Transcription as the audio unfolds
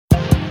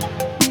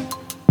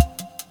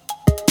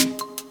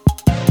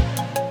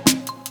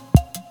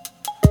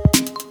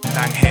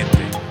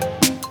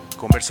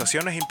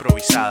Conversaciones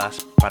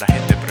improvisadas para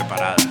gente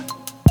preparada.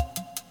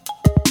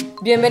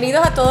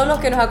 Bienvenidos a todos los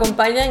que nos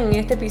acompañan en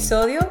este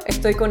episodio.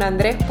 Estoy con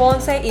Andrés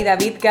Ponce y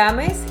David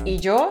Gámez y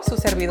yo, su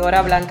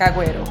servidora Blanca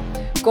Agüero.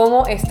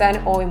 ¿Cómo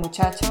están hoy,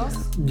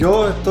 muchachos?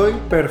 Yo estoy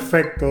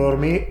perfecto,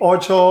 dormí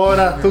 8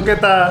 horas. ¿Tú qué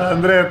tal,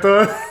 Andrés?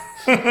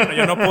 Bueno,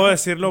 yo no puedo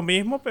decir lo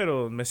mismo,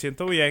 pero me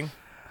siento bien.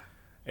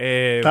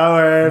 Está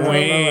bueno.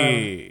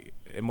 Muy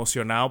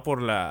emocionado por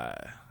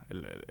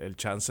el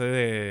chance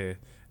de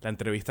la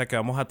entrevista que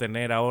vamos a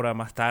tener ahora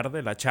más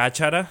tarde, la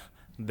cháchara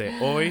de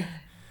hoy.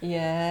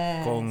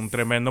 Yes. Con un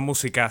tremendo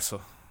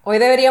musicazo. Hoy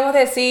deberíamos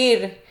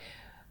decir,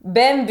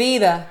 ven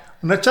vida.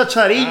 Una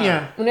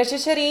chachariña. Una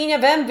chachariña,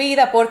 ven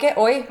vida, porque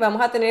hoy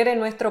vamos a tener en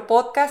nuestro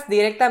podcast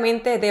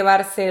directamente de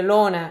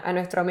Barcelona a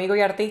nuestro amigo y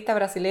artista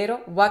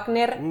brasilero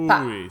Wagner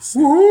Pa. Sí.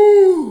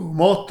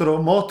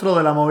 Monstruo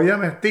de la movida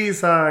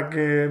mestiza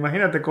que,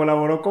 imagínate,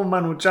 colaboró con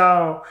Manu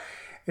Chao,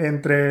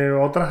 entre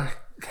otras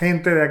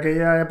gente de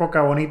aquella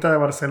época bonita de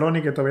Barcelona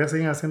y que todavía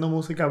siguen haciendo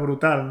música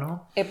brutal,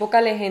 ¿no?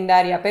 Época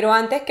legendaria, pero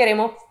antes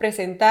queremos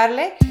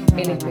presentarle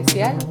el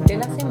especial de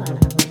la semana.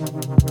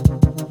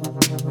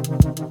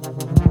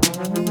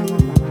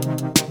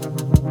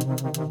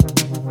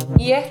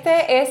 Y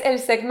este es el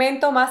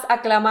segmento más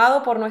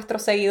aclamado por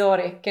nuestros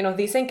seguidores, que nos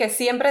dicen que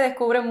siempre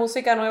descubren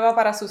música nueva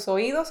para sus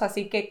oídos,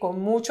 así que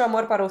con mucho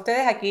amor para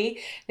ustedes aquí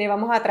les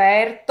vamos a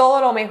traer todo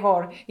lo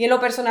mejor. Y en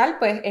lo personal,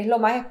 pues es lo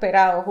más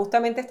esperado.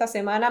 Justamente esta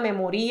semana me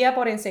moría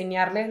por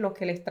enseñarles lo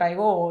que les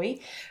traigo hoy,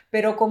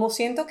 pero como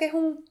siento que es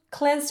un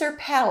cleanser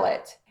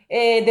palette,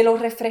 de lo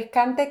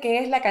refrescante que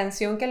es la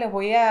canción que les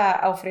voy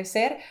a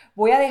ofrecer,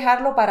 voy a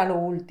dejarlo para lo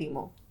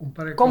último.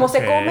 Como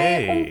se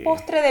come un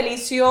postre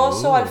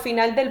delicioso al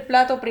final del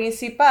plato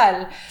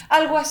principal,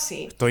 algo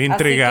así. Estoy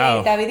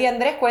intrigado. Así que, David y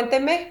Andrés,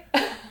 cuéntenme.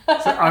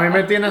 Sí, a mí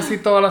me tiene así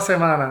toda la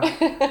semana.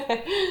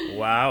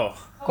 Wow.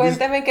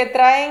 Cuéntenme qué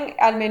traen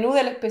al menú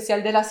del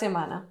especial de la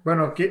semana.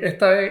 Bueno,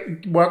 esta vez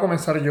voy a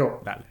comenzar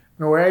yo. Dale.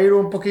 Me voy a ir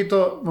un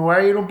poquito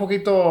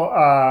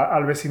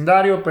al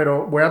vecindario,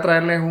 pero voy a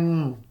traerles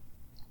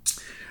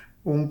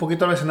un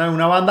poquito al vecindario,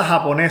 una banda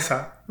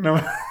japonesa.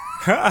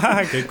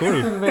 ¡Qué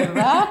cool!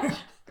 ¿Verdad?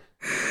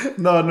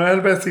 No es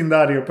el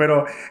vecindario,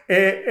 pero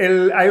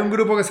hay un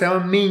grupo que se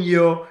llama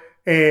Minyo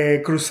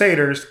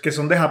Crusaders, que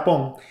son de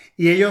Japón,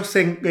 y ellos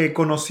se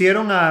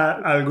conocieron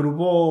al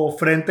grupo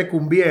Frente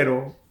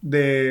Cumbiero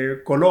de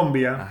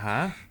Colombia.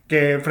 Ajá.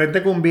 Que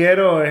Frente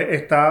Cumbiero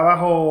está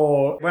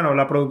bajo, bueno,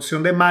 la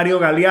producción de Mario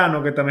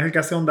Galeano, que también es el que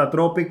hace Onda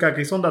Trópica,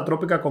 que hizo Onda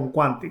Trópica con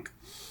Quantic.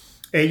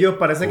 Ellos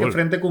parece que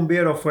Frente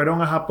Cumbiero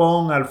fueron a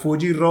Japón, al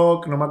Fuji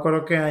Rock, no me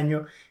acuerdo qué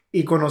año,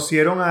 y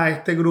conocieron a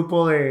este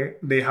grupo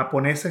de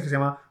japoneses que se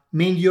llama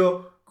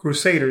Minyo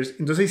Crusaders.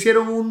 Entonces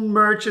hicieron un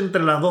merch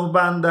entre las dos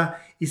bandas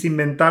y se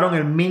inventaron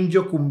el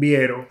Minyo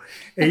Cumbiero.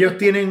 Ellos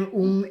tienen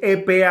un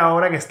EP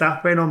ahora que está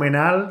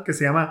fenomenal, que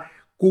se llama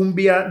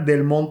Cumbia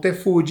del Monte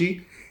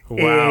Fuji.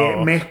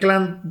 Wow.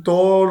 Mezclan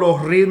todos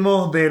los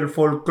ritmos del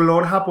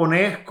folclore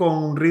japonés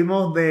con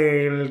ritmos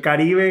del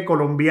Caribe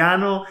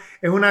colombiano.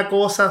 Es una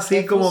cosa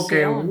así como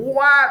que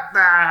 ¿what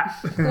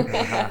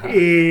the?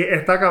 Y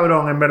está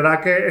cabrón, en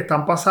verdad que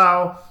están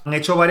pasados. Han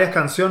hecho varias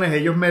canciones.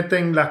 Ellos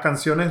meten las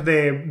canciones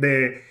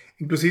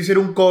inclusive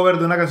hicieron un cover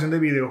de una canción de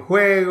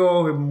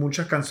videojuegos,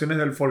 muchas canciones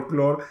del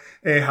folclore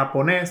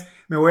japonés.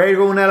 Me voy a ir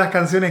con una de las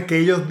canciones que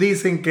ellos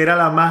dicen que era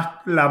la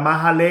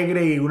más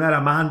alegre y una de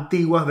las más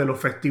antiguas de los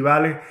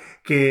festivales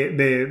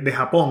de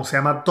Japón. Se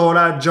llama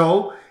Tora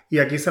Joe y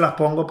aquí se las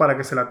pongo para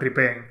que se la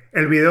tripeen.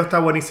 El video está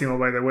buenísimo,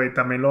 by the way.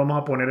 También lo vamos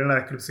a poner en la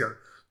descripción.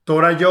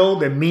 Tora Joe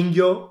de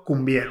Minyo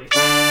Cumbiero.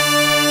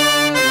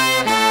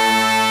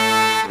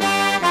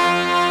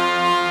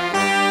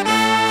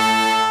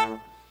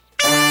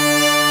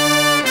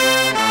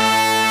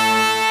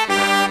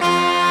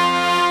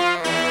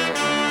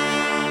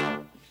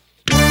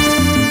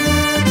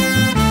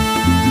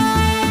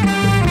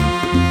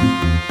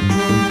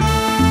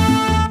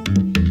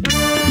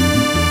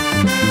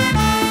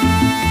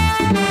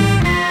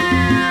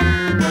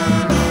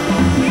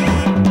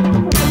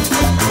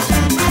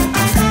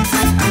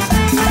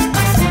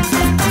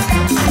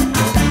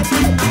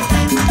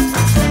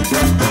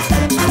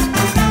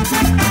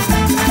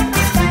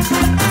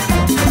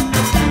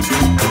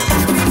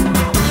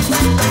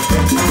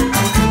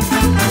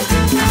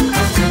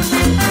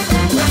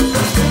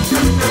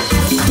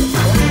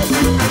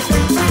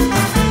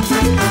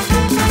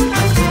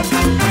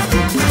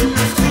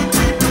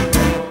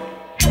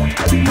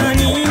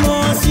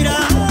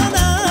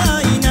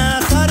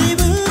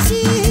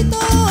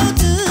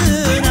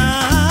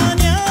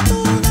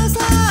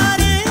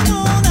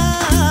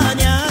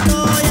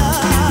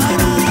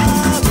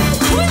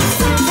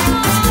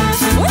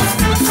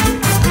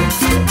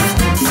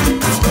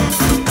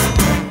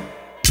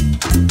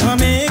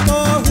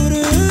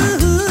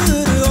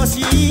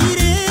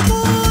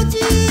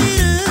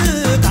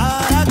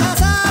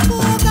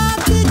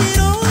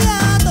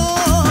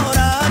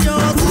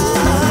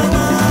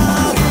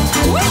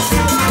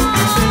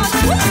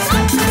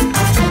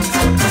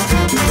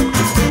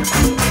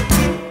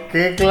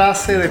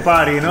 clase de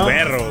party, ¿no?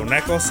 Perro,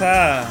 una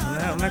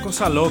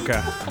cosa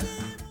loca.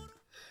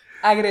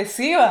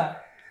 Agresiva.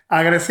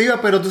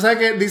 Agresiva, pero tú sabes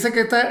que dice que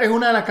esta es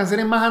una de las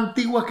canciones más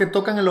antiguas que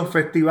tocan en los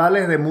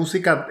festivales de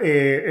música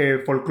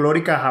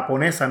folclórica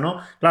japonesa, ¿no?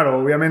 Claro,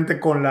 obviamente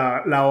con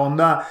la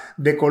onda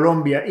de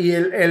Colombia. Y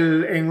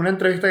en una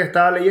entrevista que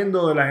estaba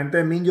leyendo de la gente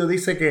de Minjo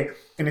dice que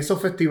en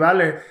esos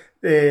festivales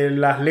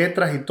las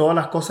letras y todas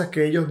las cosas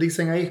que ellos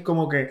dicen ahí es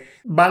como que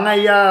van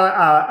ahí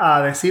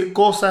a decir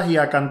cosas y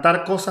a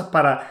cantar cosas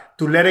para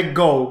to let it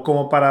go,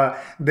 como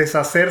para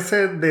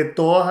deshacerse de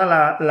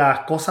todas las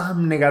cosas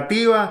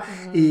negativas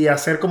y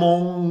hacer como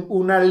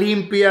una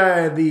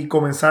limpia y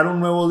comenzar un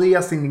nuevo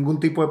día sin ningún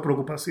tipo de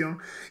preocupación.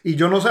 Y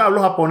yo no sé,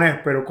 hablo japonés,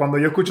 pero cuando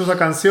yo escucho esa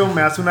canción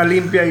me hace una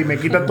limpia y me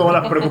quita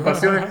todas las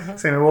preocupaciones,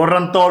 se me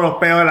borran todos los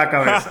peos de la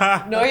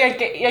cabeza. No, y el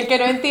que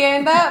no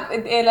entienda,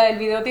 el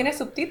video tiene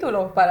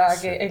subtítulos para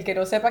que el que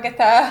no sepa que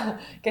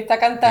está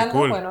cantando,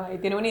 cool. Bueno, ahí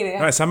tiene una idea.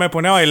 No, esa me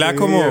pone a bailar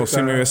como está.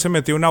 si me hubiese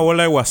metido una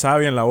bola de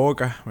wasabi en la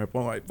boca. Me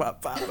pongo ahí, pa.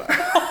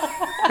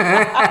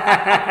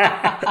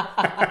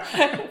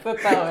 Eso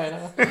está bueno.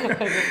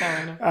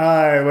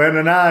 Ay,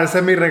 bueno, nada, ese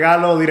es mi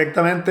regalo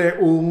directamente,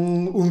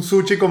 un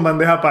sushi con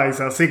bandeja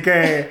paisa. Así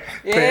que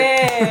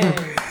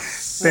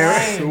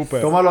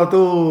Súper. tómalo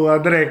tú,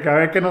 Andrés, a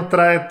ver qué nos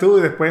traes tú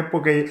y después,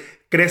 porque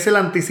crece la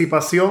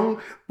anticipación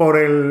por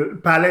el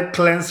palette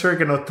cleanser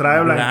que nos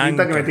trae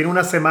Blanquita, que me tiene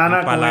una semana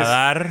el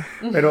paladar,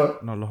 con eso. Pero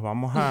nos los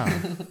vamos a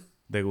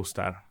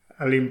degustar.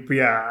 a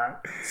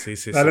limpiar. Sí.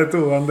 Dale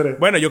tú, Andrés.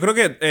 Bueno, yo creo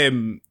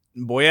que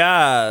voy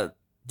a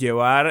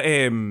llevar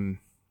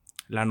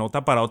la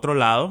nota para otro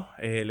lado.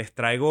 Les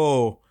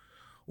traigo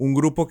un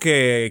grupo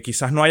que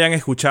quizás no hayan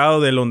escuchado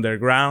del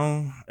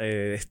underground.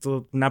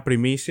 Esto es una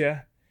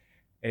primicia.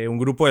 Un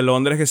grupo de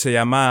Londres que se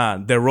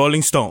llama The Rolling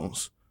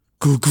Stones.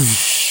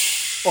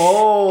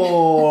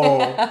 ¡Oh!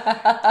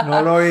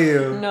 No lo he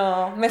oído.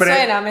 No, me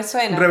suena.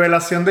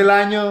 Revelación del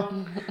año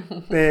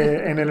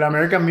en el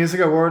American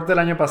Music Award del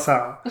año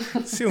pasado.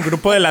 Sí, un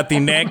grupo de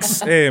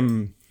Latinx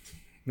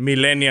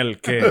millennial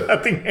que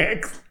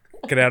Latinx.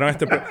 crearon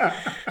este...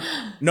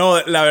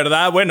 No, la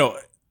verdad, bueno,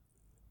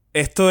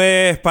 esto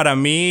es para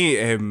mí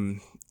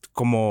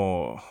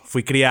como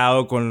fui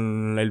criado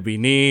con el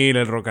vinil,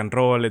 el rock and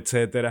roll,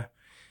 etcétera.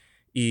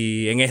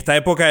 Y en esta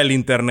época del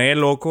internet,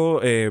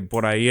 loco,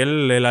 por ahí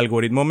el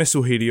algoritmo me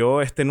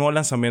sugirió este nuevo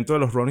lanzamiento de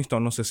los Rolling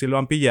Stones, no sé si lo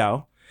han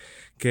pillado,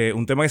 que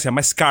un tema que se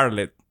llama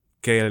Scarlet,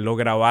 que lo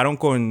grabaron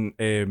con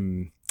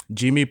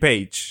Jimmy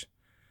Page.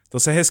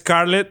 Entonces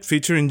Scarlet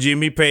featuring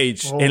Jimmy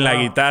Page en la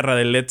guitarra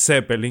de Led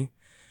Zeppelin.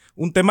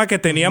 Un tema que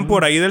tenían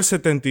por ahí del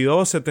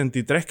 72,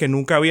 73, que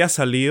nunca había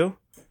salido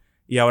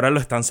y ahora lo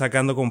están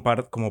sacando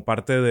como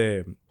parte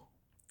de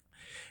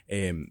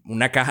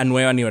una caja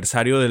nueva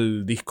aniversario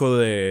del disco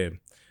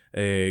de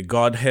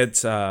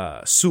Godhead's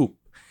Soup.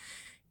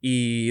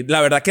 Y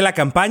la verdad que la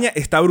campaña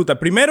está brutal.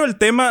 Primero, el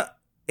tema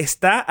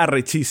está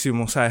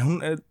arrechísimo. O sea, es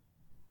un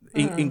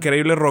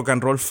increíble rock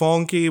and roll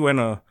funky.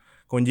 Bueno,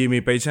 con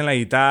Jimmy Page en la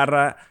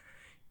guitarra.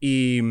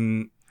 Y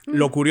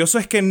lo curioso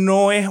es que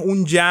no es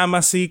un jam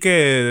así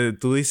que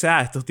tú dices,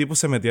 estos tipos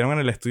se metieron en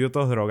el estudio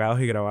todos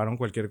drogados y grabaron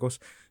cualquier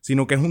cosa.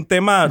 Sino que es un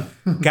tema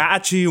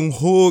catchy, un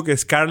hook.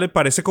 Scarlett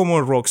parece como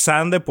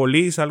Roxanne de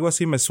Police, algo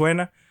así me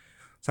suena.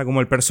 O sea,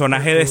 como el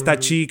personaje de esta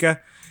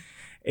chica.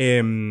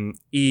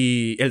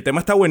 Y el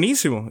tema está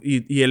buenísimo.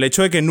 Y el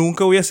hecho de que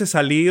nunca hubiese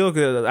salido,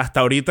 que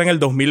hasta ahorita en el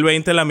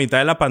 2020, la mitad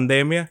de la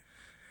pandemia,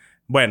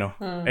 bueno,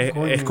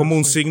 es como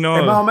un signo...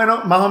 Es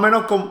más o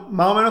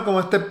menos como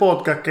este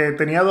podcast que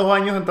tenía 2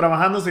 años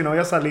trabajando si no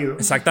había salido.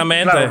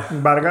 Exactamente. Claro,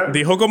 Vargas,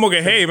 dijo como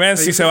que, hey, man,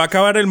 si se va a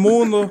acabar el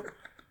mundo...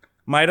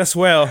 Might as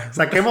well.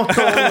 Saquemos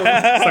todo.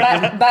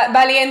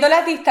 Valiendo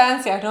las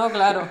distancias, ¿no?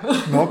 Claro.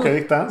 No, qué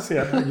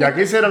distancia. Ya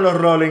quisieran los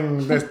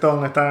Rolling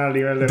Stones estar al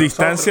nivel de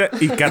distancia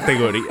nosotros. Y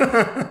categoría.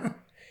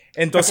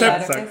 Entonces,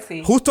 Claro que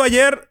sí. justo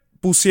ayer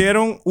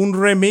pusieron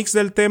un remix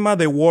del tema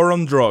de War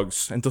on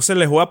Drugs. Entonces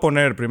les voy a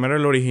poner primero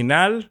el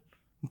original,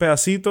 un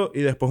pedacito,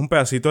 y después un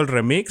pedacito del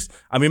remix.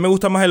 A mí me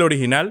gusta más el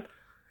original,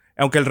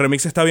 aunque el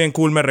remix está bien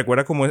cool. Me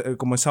recuerda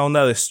como esa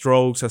onda de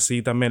Strokes,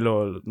 así también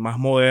lo más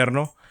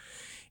moderno.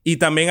 Y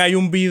también hay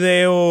un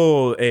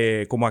video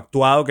como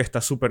actuado que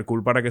está súper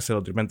cool para que se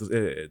lo tripen.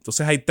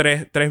 Entonces hay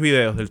tres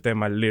videos del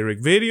tema. El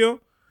lyric video,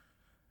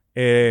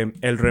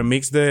 el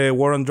remix de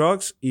War on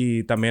Drugs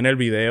y también el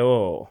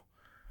video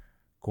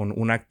con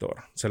un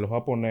actor. Se los va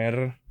a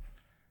poner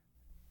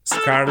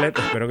Scarlett.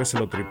 Espero que se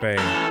lo tripeen.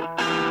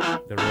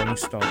 The Rolling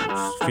Stones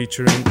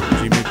featuring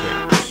Jimmy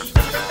Page.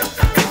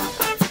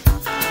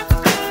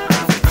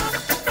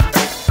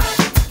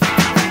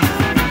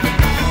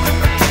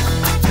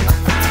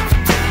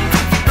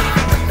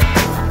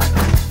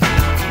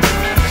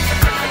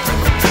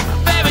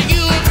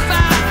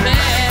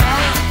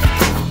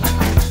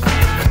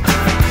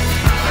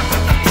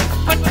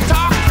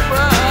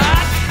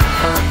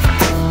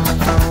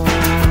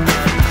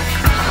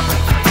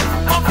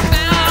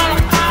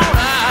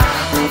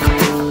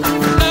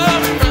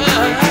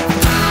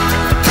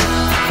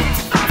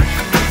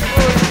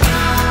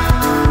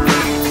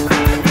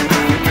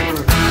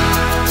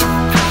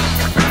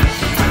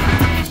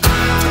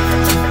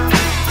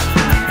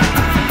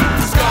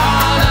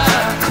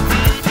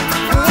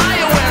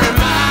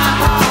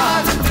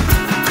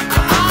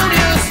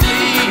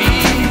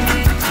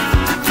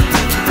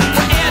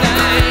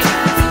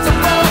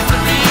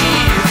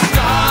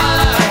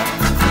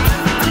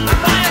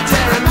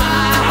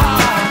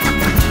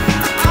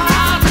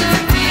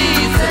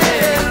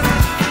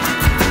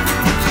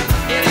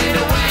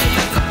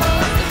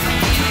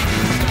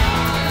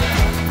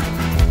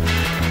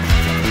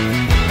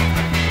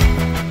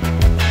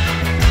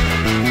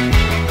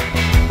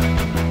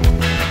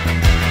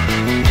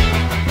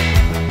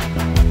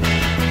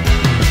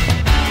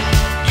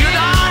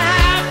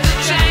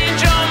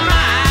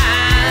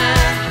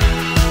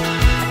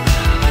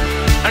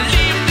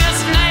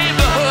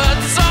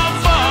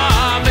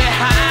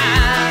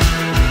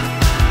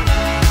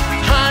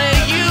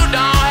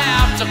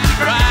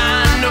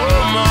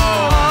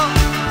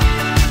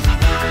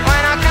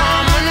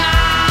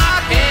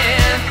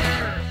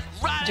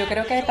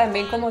 creo que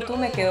también como tú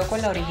me quedo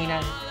con la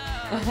original.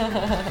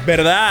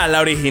 ¿Verdad? La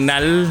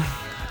original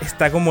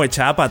está como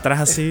echada para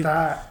atrás así.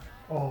 Está...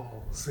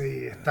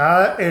 sí,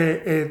 está...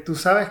 tú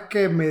sabes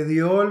que me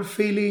dio el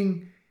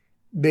feeling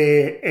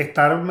de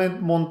estar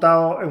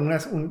montado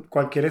en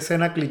cualquier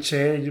escena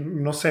cliché. Yo,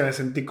 no sé, me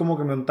sentí como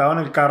que me montaba en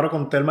el carro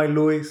con Thelma y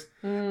Louise.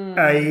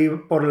 Ahí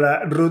por la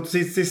Route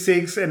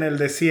 66 en el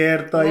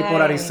desierto, ahí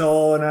por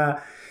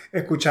Arizona,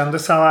 escuchando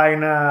esa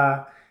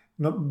vaina.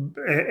 No,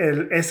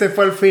 ese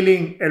fue el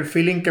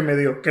feeling que me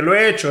dio. Que lo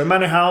he hecho, he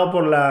manejado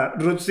por la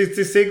Route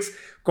 66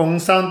 con un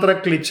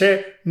soundtrack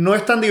cliché. No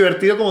es tan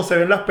divertido como se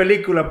ve en las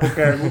películas,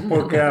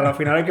 porque a la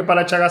final hay que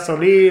parar a echar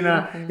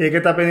gasolina y hay que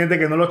estar pendiente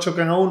que no lo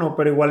choquen a uno,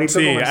 pero igualito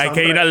sí, con el hay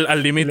que ir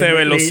al límite de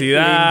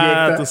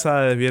velocidad, tú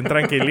sabes, bien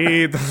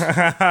tranquilito.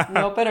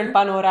 No, pero el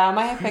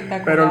panorama es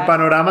espectacular. Pero el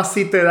panorama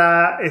sí te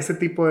da ese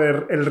tipo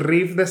de... El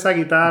riff de esa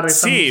guitarra,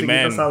 esa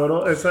musiquita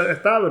sabrosa,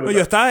 está brutal. No,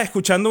 yo estaba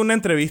escuchando una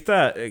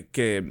entrevista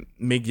que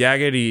Mick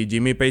Jagger y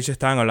Jimmy Page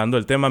estaban hablando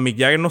del tema. Mick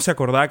Jagger no se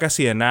acordaba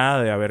casi de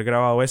nada de haber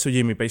grabado eso.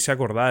 Jimmy Page se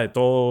acordaba de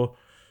todo,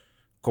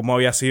 cómo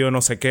había sido,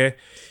 no sé qué.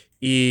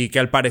 Y que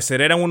al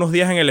parecer eran unos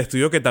días en el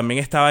estudio que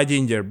también estaba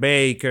Ginger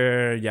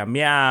Baker,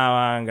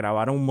 llameaban,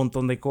 grabaron un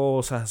montón de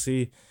cosas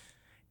así.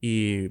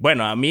 Y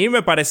bueno, a mí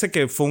me parece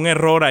que fue un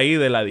error ahí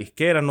de la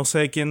disquera. No sé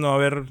de quién no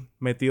haber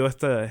metido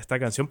esta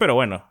canción. Pero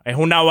bueno, es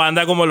una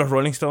banda como los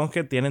Rolling Stones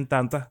que tienen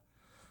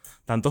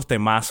tantos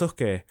temazos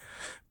que...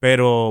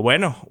 Pero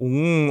bueno,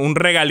 un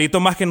regalito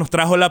más que nos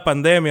trajo la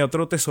pandemia,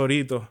 otro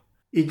tesorito.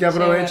 Y que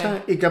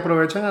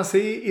aprovechan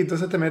así y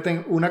entonces te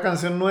meten una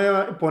canción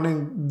nueva,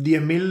 ponen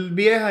 10,000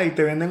 viejas y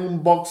te venden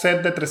un box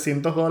set de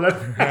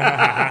 $300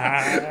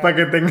 para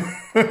que tengan...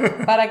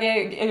 Para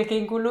que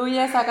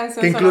incluya esa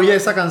canción. Que incluya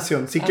esa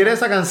canción. Si quieres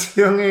esa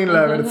canción en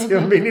la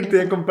versión vinil,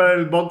 tienes que comprar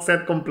el box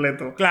set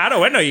completo. Claro,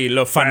 bueno, y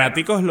los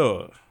fanáticos,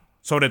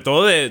 sobre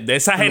todo de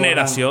esa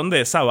generación,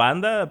 de esa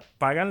banda,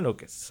 pagan lo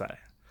que sabe.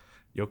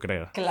 Yo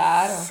creo.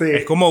 Claro. Sí,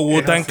 es como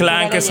Wu-Tang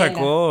Clan que leyenda.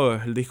 sacó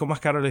el disco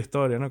más caro de la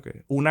historia, ¿no?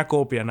 Que una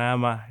copia nada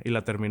más. Y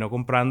la terminó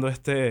comprando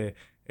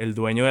el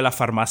dueño de la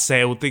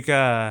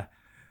farmacéutica,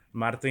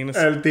 Martin.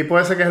 El tipo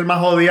ese que es el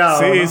más odiado,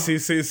 Sí, ¿no?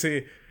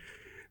 sí.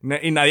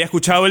 Y nadie ha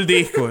escuchado el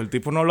disco. El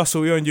tipo no lo ha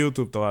subido en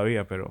YouTube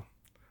todavía, pero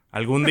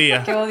algún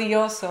día. Qué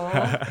odioso.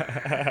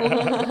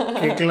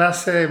 Qué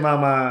clase de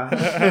mamá.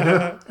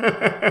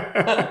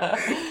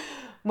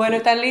 Bueno,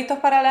 ¿están listos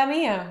para la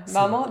mía? Sí.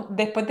 Vamos,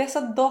 después de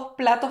esos dos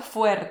platos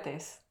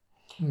fuertes,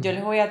 yo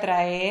les voy a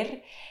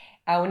traer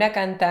a una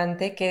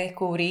cantante que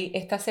descubrí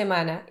esta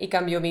semana y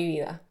cambió mi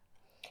vida.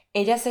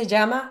 Ella se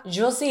llama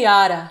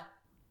Josiara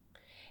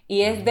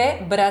y es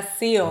de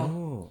Brasil,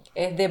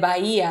 es de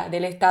Bahía,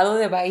 del estado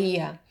de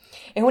Bahía.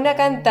 Es una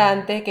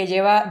cantante que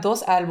lleva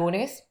 2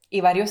 álbumes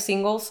y varios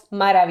singles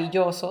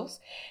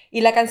maravillosos.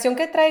 Y la canción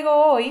que traigo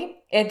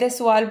hoy es de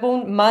su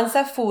álbum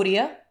Mansa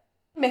Furia.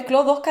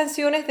 Mezcló 2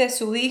 canciones de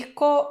su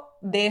disco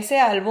de ese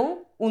álbum.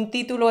 Un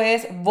título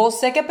es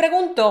Você que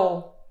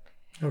preguntó.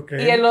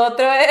 Okay. Y el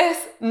otro es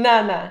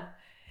Nana.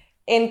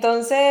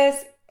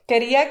 Entonces,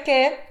 quería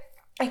que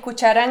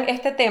escucharan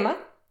este tema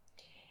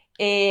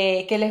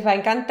que les va a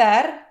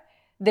encantar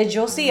de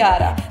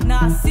Josiara.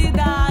 Na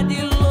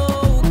cidade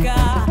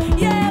louca,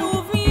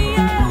 eu vim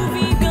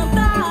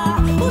cantar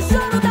o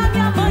choro da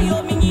minha mãe,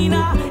 oh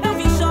menina, eu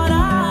vim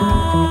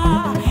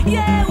chorar.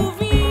 Eu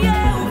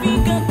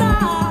vim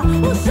cantar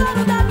o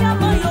choro da minha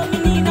mãe, oh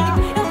menina,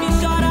 eu vim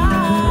chorar.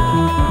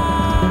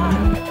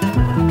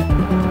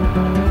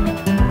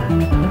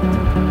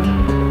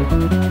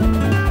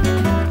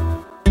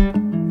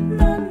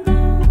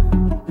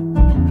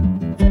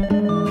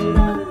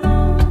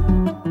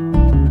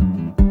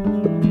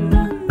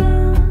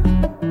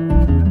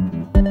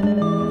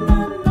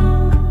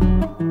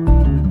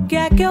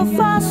 Que eu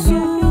faço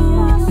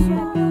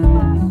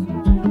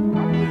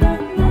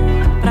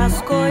para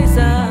as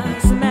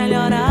coisas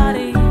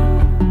melhorarem?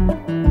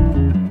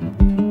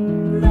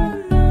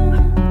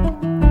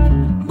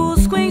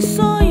 Busco em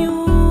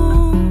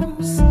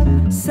sonhos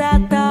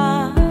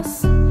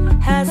certas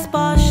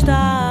respostas.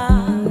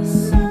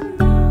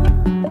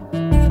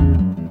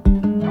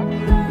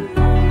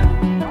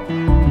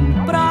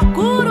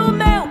 Procuro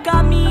meu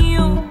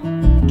caminho.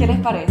 ¿Qué les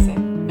parece?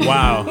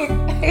 Wow.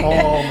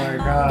 Oh my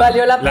God.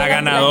 Valió la pena. La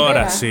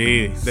ganadora,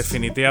 sí,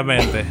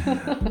 definitivamente.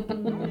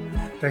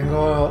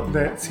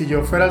 Si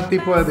yo fuera el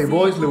tipo de The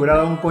Voice, le hubiera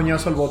dado un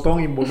coñazo al botón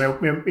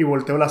y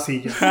volteo la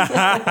silla.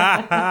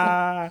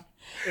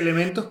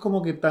 Elementos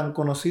como que tan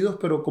conocidos,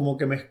 pero como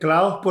que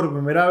mezclados por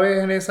primera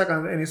vez en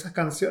esas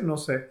canciones, no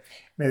sé.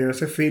 Me dio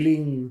ese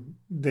feeling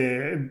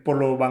por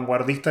lo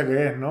vanguardista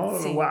que es, ¿no?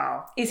 Sí.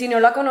 Wow. Y si no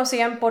la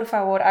conocían, por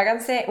favor,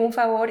 háganse un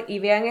favor y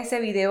vean ese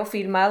video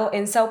filmado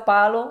en Sao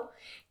Paulo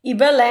y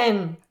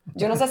Belém.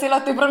 Yo no sé si lo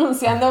estoy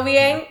pronunciando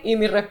bien y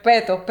mi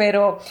respeto,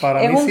 pero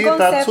para es mí un sí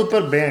concepto... está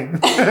súper bien.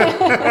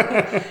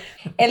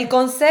 El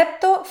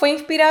concepto fue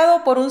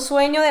inspirado por un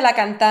sueño de la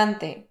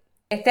cantante.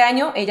 Este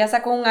año ella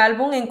sacó un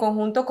álbum en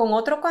conjunto con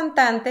otro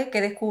cantante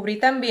que descubrí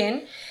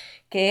también,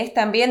 que es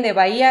también de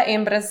Bahía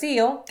en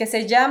Brasil, que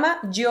se llama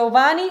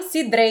Giovanni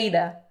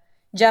Cidreira,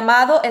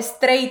 llamado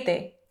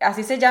Estreite.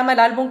 Así se llama el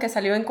álbum que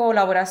salió en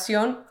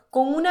colaboración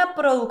con una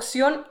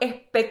producción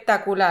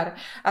espectacular.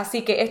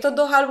 Así que estos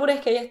 2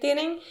 álbumes que ellas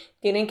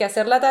tienen que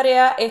hacer la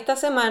tarea esta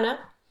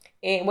semana.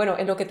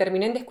 En lo que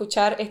terminen de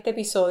escuchar este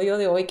episodio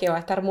de hoy, que va a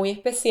estar muy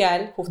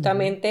especial,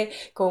 justamente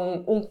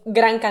con un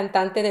gran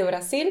cantante de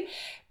Brasil,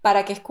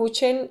 para que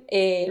escuchen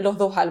los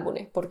 2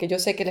 álbumes, porque yo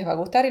sé que les va a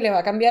gustar y les va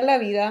a cambiar la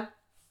vida.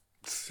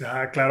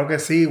 Claro que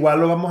sí,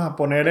 igual lo vamos a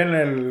poner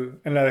en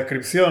la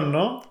descripción,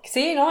 ¿no?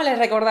 Sí, ¿no? Les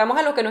recordamos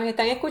a los que nos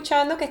están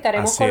escuchando que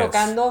estaremos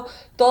colocando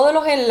todos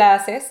los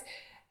enlaces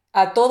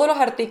a todos los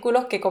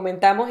artículos que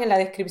comentamos en la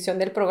descripción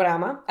del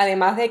programa.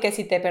 Además de que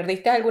si te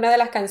perdiste alguna de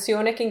las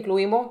canciones que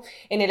incluimos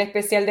en el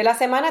especial de la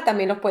semana,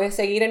 también los puedes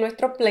seguir en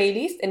nuestro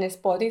playlist en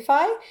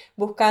Spotify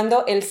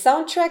buscando el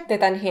soundtrack de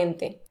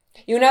Tangente.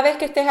 Y una vez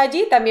que estés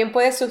allí, también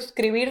puedes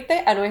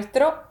suscribirte a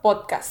nuestro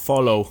podcast.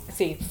 Follow.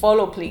 Sí,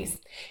 follow please.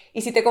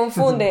 Y si te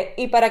confunde,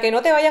 y para que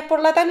no te vayas por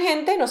la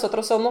tangente,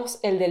 nosotros somos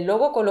el del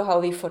logo con los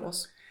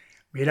audífonos.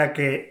 Mira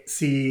que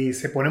si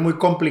se pone muy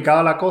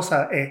complicada la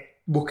cosa,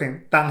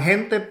 busquen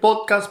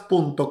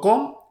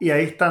tangentepodcast.com y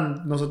ahí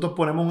están. Nosotros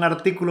ponemos un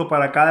artículo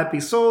para cada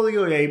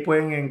episodio y ahí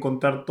pueden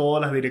encontrar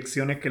todas las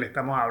direcciones que le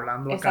estamos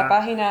hablando acá. Esa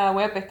página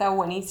web está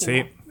buenísima.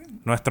 Sí,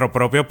 nuestro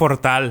propio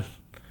portal.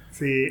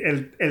 Sí,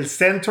 el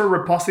Center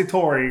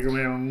Repository,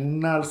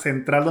 una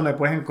central donde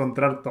puedes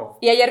encontrar todo.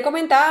 Y ayer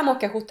comentábamos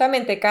que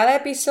justamente cada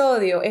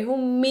episodio es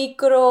un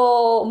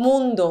micro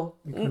mundo,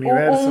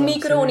 un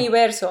micro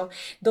universo,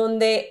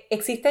 donde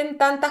existen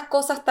tantas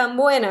cosas tan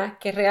buenas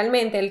que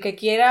realmente el que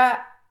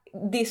quiera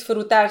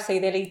disfrutarse y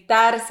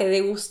deleitarse,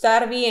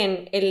 degustar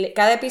bien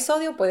cada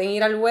episodio, pueden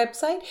ir al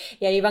website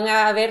y ahí van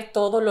a ver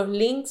todos los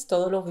links,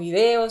 todos los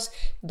videos,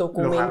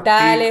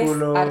 documentales,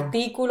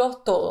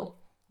 artículos, todo.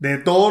 De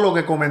todo lo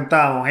que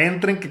comentamos,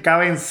 entren que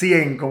caben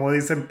 100, como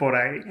dicen por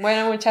ahí.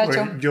 Bueno, muchachos.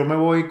 Pues yo me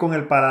voy con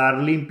el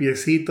paladar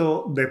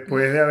limpiecito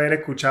después de haber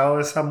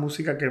escuchado esa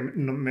música que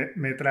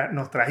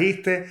nos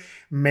trajiste.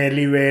 Me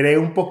liberé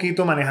un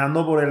poquito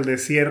manejando por el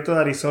desierto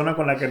de Arizona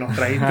con la que nos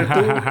trajiste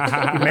tú.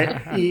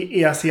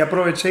 y así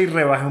aproveché y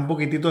rebajé un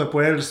poquitito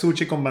después del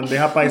sushi con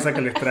bandeja paisa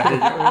que les traje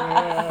yo.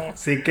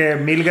 Así que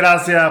 1000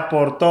 gracias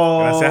por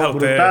todo. Gracias a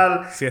ustedes.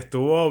 Brutal. Sí,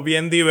 estuvo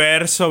bien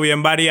diverso,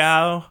 bien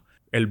variado.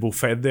 El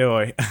buffet de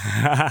hoy.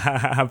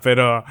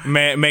 Pero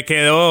me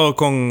quedo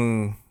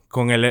con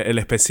el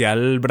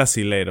especial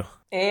brasilero.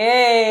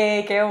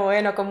 ¡Qué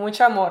bueno! Con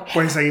mucho amor.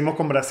 Pues seguimos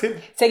con Brasil.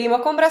 Seguimos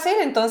con Brasil,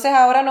 entonces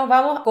ahora nos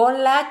vamos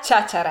con la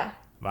cháchara.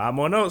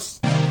 ¡Vámonos!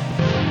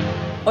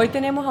 Hoy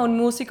tenemos a un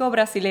músico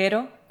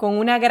brasilero con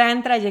una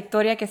gran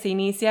trayectoria que se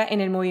inicia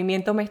en el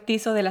movimiento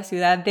mestizo de la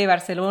ciudad de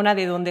Barcelona,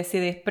 de donde se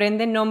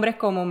desprenden nombres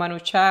como Manu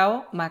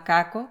Chao,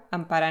 Macaco,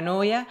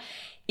 Amparanoia,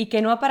 y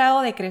que no ha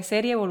parado de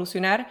crecer y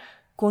evolucionar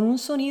con un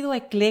sonido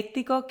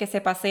ecléctico que se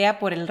pasea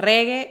por el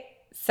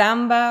reggae,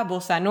 samba,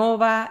 bossa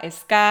nova,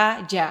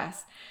 ska,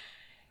 jazz.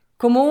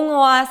 Como un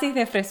oasis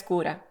de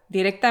frescura.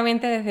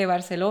 Directamente desde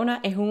Barcelona,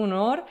 es un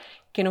honor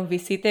que nos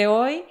visite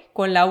hoy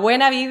con la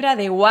buena vibra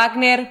de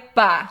Wagner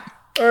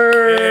Pa.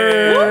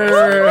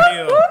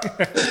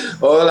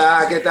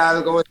 Hola, ¿qué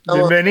tal? ¿Cómo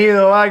estamos?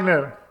 Bienvenido,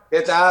 Wagner.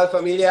 ¿Qué tal,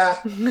 familia?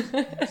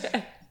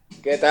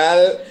 ¿Qué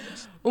tal?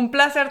 Un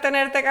placer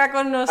tenerte acá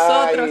con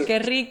nosotros. Ay. ¡Qué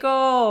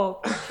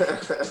rico!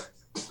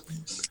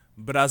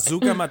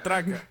 Brazuca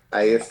Matraca.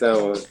 Ahí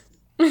estamos.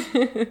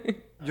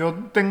 Yo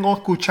tengo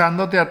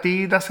escuchándote a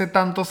ti de hace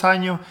tantos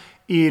años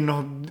y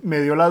me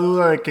dio la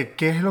duda de que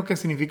qué es lo que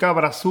significa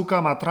Brazuca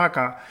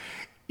Matraca.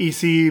 Y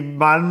si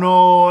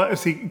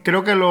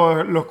creo que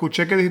lo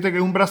escuché que dijiste que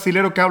es un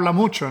brasilero que habla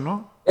mucho,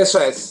 ¿no?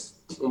 Eso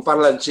es, un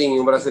parlanchín,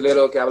 un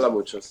brasilero que habla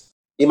mucho.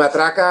 Y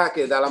matraca,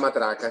 que da la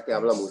matraca, que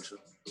habla mucho.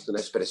 Es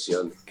una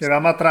expresión. Que da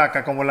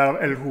matraca, como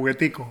el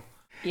juguetico.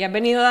 Y has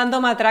venido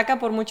dando matraca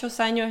por muchos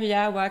años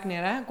ya,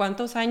 Wagner, ¿eh?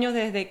 ¿Cuántos años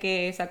desde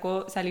que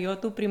salió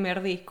tu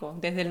primer disco?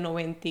 ¿Desde el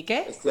 90 y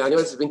qué? Este año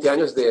es 20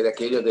 años de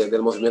aquello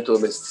del movimiento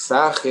de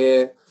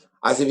mestizaje.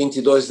 Hace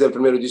 22 del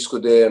primer disco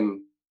de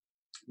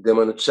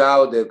Manu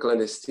Chao, del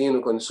Clandestino,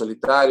 con el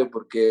Solitario,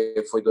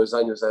 porque fue 2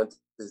 años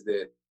antes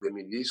de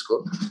mi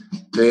disco.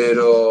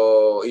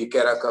 Y que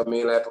era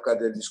también la época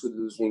del disco de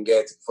los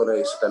Minguetes, que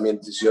fueron eso también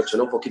 18,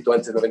 ¿no? Un poquito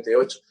antes de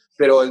 98.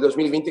 Pero el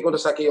 2020, cuando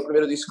saqué el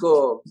primer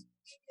disco,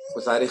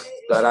 pues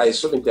hará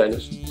eso, 20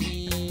 años.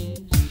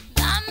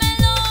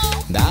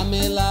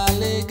 Dame la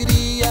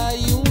alegría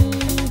y un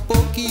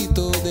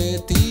poquito de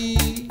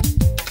ti.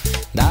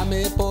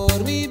 Dame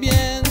por mi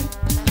bien,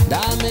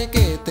 dame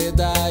que te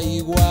da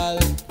igual.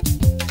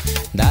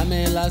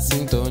 Dame la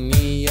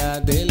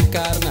sintonía del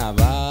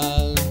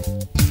carnaval.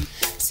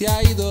 Se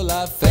ha ido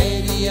la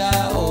feria,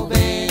 oh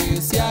ve,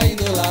 se ha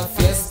ido la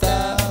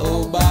fiesta,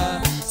 oh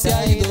va, se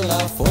ha ido la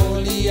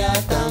folia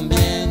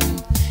también.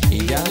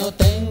 Y ya no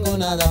tengo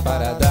nada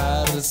para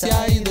dar, se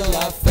ha ido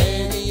la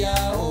feria.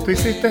 Oh, tú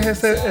hiciste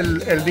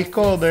el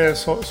disco de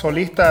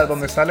solista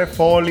donde sale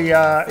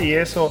Folia y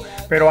eso,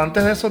 pero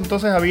antes de eso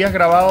entonces habías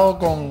grabado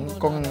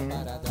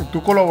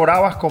tú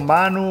colaborabas con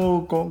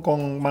Manu,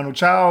 con Manu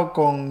Chao,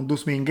 con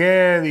Dus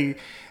Minguet y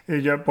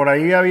yo por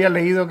ahí había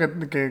leído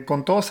que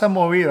con toda esa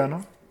movida,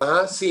 ¿no?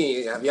 Ah,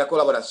 sí, había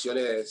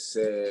colaboraciones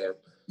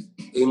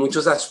en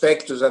muchos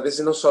aspectos, a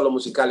veces no solo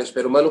musicales,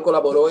 pero Manu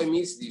colaboró en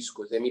mis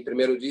discos. En mi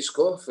primer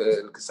disco,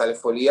 el que sale en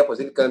Folía, pues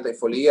él canta en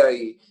Folía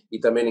y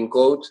también en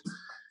Code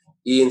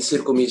y en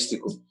Circo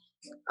Místico.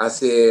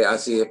 Hace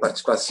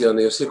participación.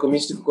 En Circo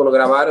Místico, cuando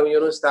grabaron, yo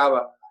no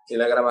estaba en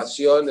la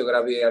grabación,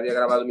 había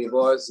grabado mi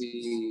voz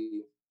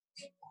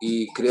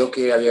y creo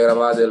que había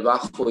grabado el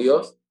bajo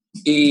yo.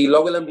 Y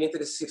luego el ambiente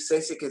de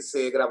circense que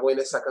se grabó en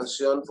esa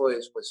canción,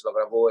 pues lo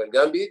grabó el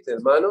Gambit,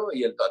 el Mano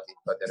y el Totti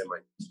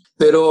alemán.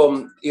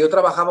 Pero yo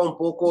trabajaba un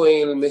poco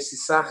en el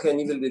mestizaje a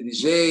nivel de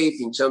DJ,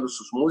 pinchando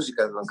sus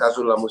músicas, en el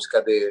caso la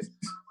música de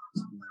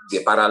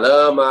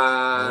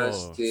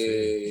Paralamas,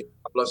 de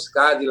Pablo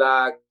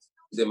Cadillac,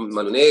 de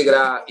Mano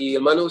Negra, y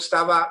el Mano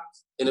estaba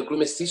en el Club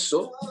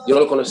Mestizo, yo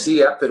no lo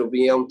conocía, pero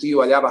venía un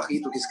tío allá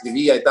bajito que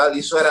escribía y tal, y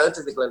eso era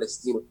antes de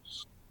Clandestino.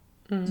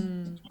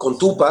 Con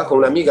Tupa, con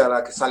una amiga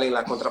la que sale en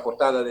la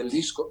contraportada del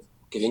disco,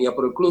 que venía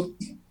por el club,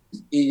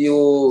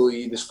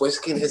 y después,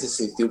 ¿quién es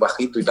ese tío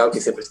bajito y tal,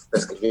 que siempre está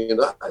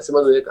escribiendo? Ese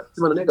Mano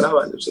Negra,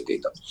 no sé qué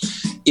y tal.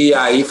 Y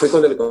ahí fue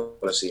cuando le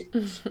conocí.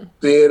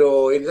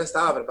 Pero él ya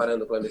estaba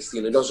preparando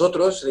Clandestino. Y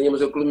nosotros teníamos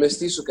el Club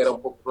Mestizo, que era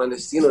un poco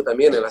clandestino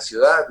también en la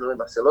ciudad, ¿no? En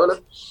Barcelona,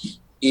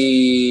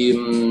 y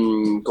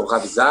con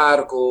Javi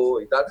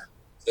Zarco y tal,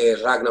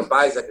 Wagner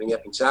Pa que venía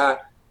a pinchar.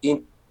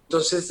 Y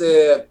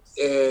entonces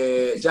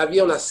ya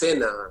había una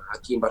escena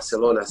aquí en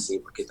Barcelona, sí,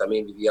 porque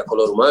también vivía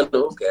Color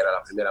Humano, que era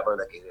la primera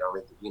banda que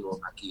realmente vino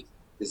aquí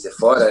desde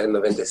fuera en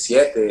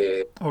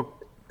 97,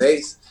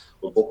 96,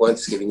 un poco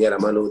antes que viniera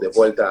Manu de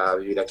vuelta a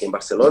vivir aquí en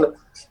Barcelona.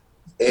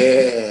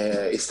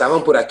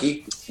 Estaban por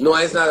aquí. No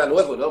es nada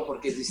nuevo, ¿no?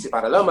 Porque existe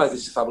Paralamas,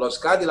 existe Fabuloso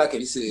Cadillac,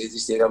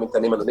 existe realmente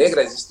también Mano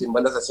Negra, existen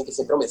bandas así que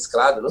siempre han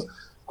mezclado, ¿no?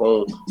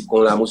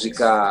 Con la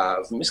música,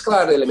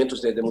 mezclar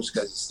elementos de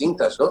músicas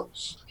distintas, ¿no?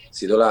 Ha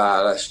sido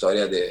la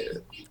historia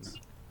de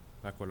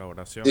la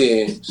colaboración.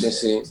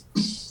 Sí.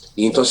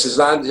 Y entonces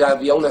lá ya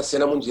había una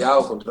escena mundial,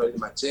 Control de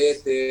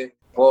Machete,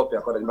 pop,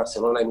 ahora en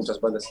Barcelona hay muchas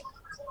bandas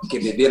que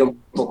bebieron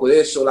un poco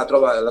de eso, la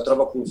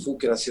trova Kung Fu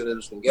que nació de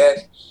los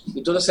Minguet,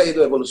 y todo se ha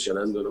ido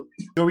evolucionando, ¿no?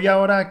 Yo vi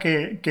ahora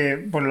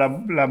que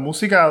bueno, la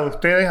música de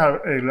ustedes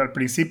al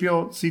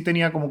principio sí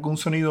tenía como que un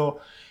sonido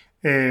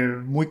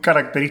muy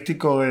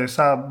característico de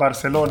esa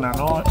Barcelona,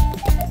 ¿no?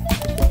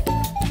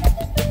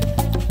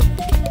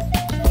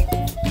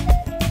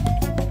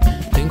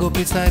 Tengo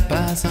prisa y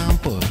pasan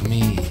por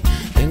mí.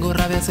 Tengo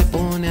rabia, se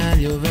pone a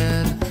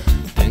llover.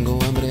 Tengo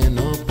hambre,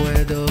 no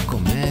puedo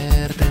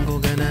comer. Tengo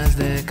ganas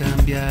de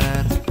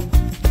cambiar.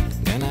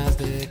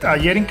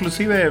 Ayer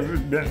inclusive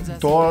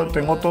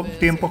tengo todo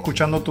tiempo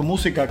escuchando tu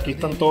música. Aquí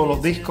están todos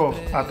los discos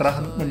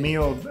atrás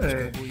mío,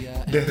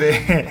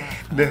 desde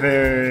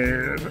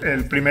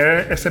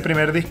ese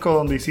primer disco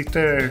donde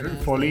hiciste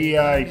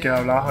Folía y que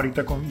hablabas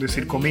ahorita de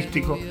Circo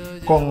Místico,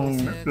 con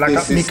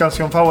mi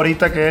canción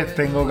favorita, que es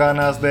Tengo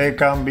ganas de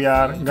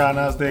cambiar.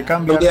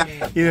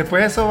 Y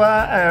después eso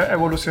va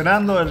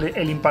evolucionando.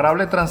 El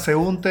Imparable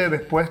Transeúnte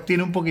después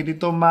tiene un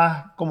poquitito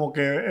más como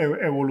que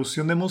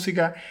evolución de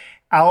música.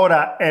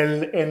 Ahora,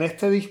 en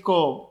este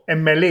disco,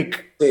 en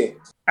Melik, Sí.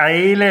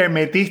 ahí le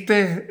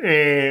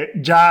metiste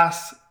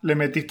jazz, le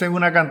metiste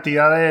una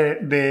cantidad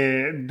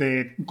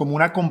de como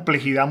una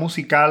complejidad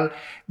musical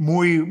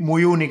muy,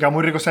 muy única,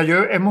 muy rica. O sea,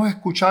 hemos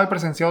escuchado y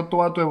presenciado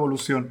toda tu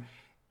evolución.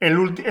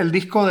 El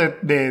disco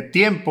de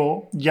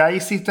Tiempo, ya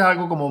hiciste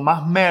algo como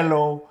más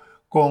mellow,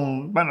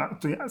 bueno,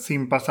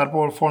 sin pasar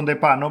por Wagner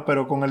Pa, ¿no?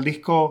 Pero con el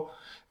disco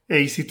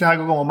hiciste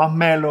algo como más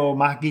mellow,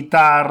 más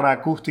guitarra,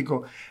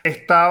 acústico.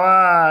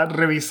 Estaba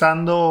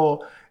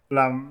revisando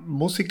la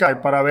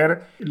música para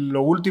ver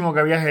lo último que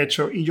habías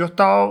hecho y yo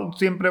estaba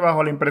siempre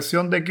bajo la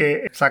impresión de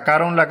que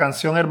sacaron la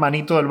canción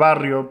Hermanito del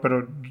Barrio,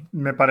 pero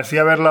me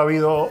parecía haberla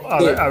oído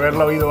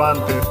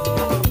antes.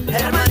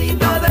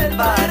 Hermanito del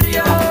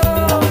barrio,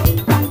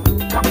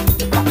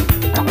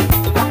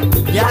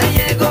 ya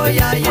llegó,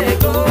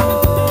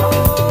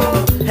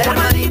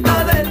 hermanito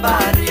del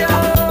barrio,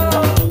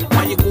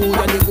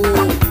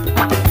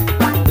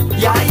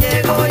 ya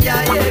llegó,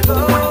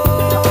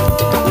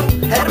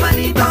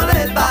 hermanito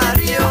del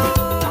barrio.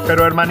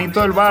 Pero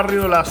Hermanito del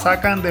Barrio la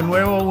sacan de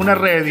nuevo una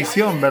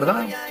reedición,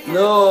 ¿verdad?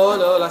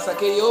 No, la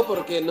saqué yo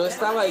porque no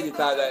estaba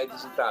editada.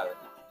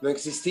 No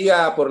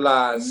existía por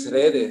las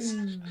redes.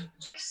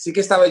 Sí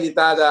que estaba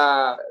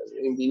editada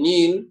en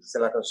vinil, si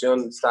la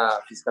canción está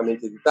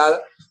físicamente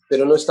editada,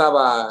 pero no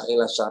estaba en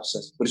las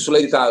charlas. Por eso lo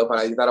he editado,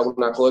 para editar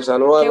alguna cosa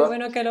nueva. Qué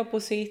bueno que lo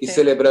pusiste. Y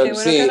celebrando, Qué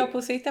bueno que lo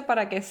pusiste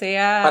para que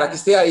sea... Para que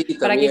esté ahí también.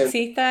 Para que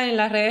exista en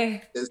las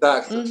redes.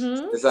 Exacto.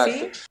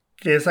 ¿Sí?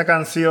 Que esa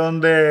canción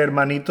de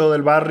Hermanito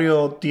del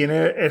Barrio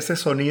tiene ese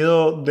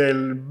sonido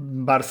del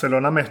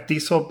Barcelona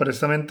mestizo,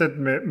 precisamente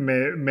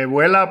me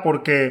vuela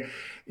porque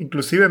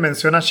inclusive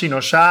menciona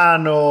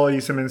Chinoyano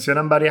y se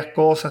mencionan varias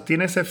cosas.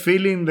 Tiene ese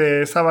feeling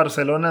de esa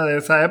Barcelona de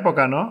esa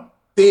época, ¿no?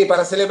 Sí,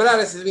 para celebrar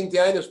esos 20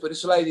 años, por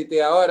eso la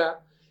edité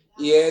ahora.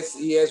 y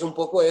es un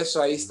poco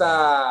eso. Ahí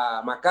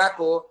está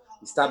Macaco,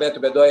 está Beto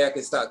Bedoya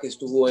que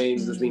estuvo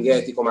en Dos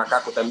Minguetti con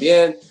Macaco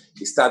también,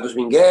 está Dos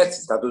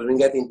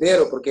Minguetti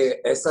entero,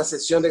 porque esta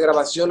sesión de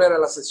grabación era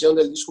la sesión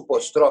del disco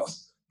post-Trof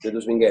de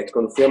Dos Minguetti.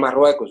 Cuando fui a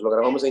Marruecos, lo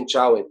grabamos en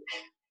Chauen.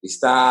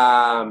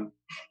 Está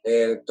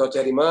Toti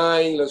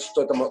Arimain,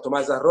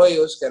 Tomás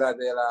Arroyos, que era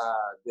de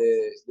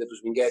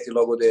Dos Minguetti,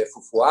 luego de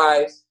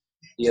Fufuay,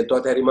 y el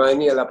Toti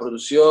Arimain en la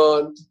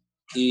producción.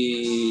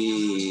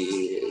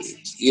 Y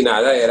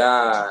nada,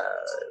 está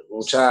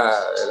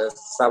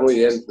muy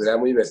bien, era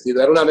muy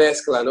divertido. Era una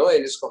mezcla, ¿no?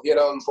 Ellos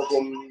cogieron un poco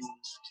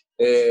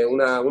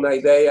una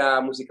idea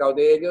musical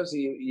de ellos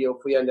y yo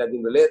fui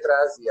añadiendo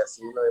letras y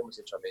así lo hemos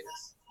hecho a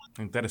medias.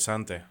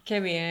 Interesante. Qué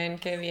bien,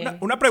 qué bien.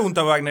 Una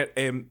pregunta, Wagner.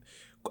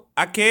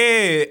 ¿A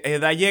qué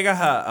edad llegas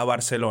a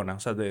Barcelona? O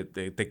sea,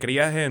 ¿te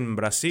crías en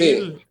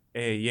Brasil? Sí.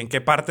 ¿Y en qué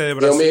parte de Yo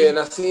Brasil? me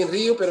nací en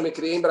Río, pero me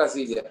crié en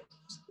Brasilia,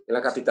 en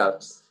la capital.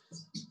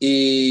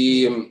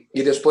 Y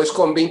después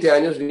con 20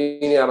 años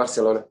vine a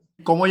Barcelona.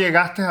 ¿Cómo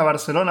llegaste a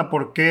Barcelona?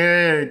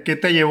 ¿Qué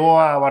te llevó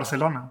a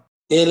Barcelona?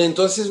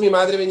 Entonces mi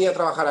madre venía a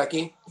trabajar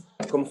aquí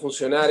como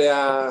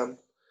funcionaria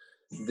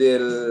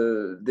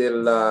del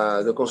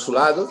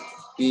consulado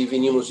y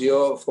vinimos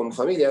yo como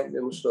familia,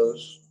 vimos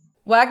todos.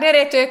 Wagner,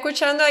 estoy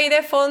escuchando ahí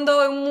de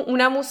fondo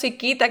una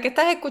musiquita. ¿Qué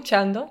estás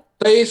escuchando?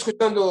 Estoy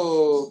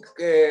escuchando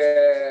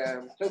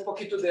un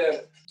poquito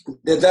de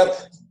dub.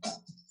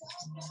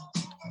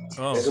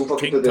 Oh, Es un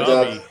poquito King de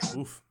Tommy.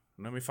 dub. Uf,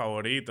 uno de mis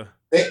favoritos.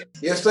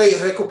 Yo estoy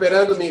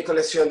recuperando mi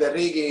colección de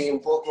reggae un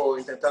poco,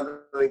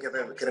 intentando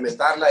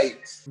incrementarla y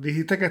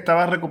Dijiste que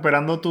estabas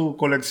recuperando tu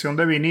colección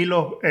de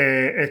vinilos.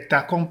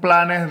 ¿Estás con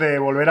planes de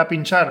volver a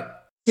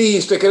pinchar? sí,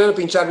 estoy queriendo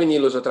pinchar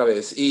vinilos otra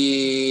vez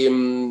y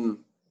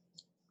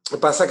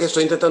pasa que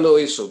estoy intentando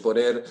eso,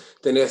 poder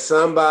tener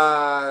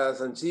sambas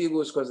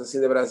antiguos, cosas así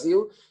de Brasil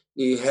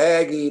y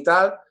reggae y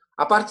tal.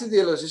 Aparte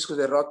de los discos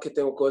de rock que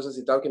tengo cosas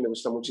y tal que me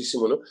gusta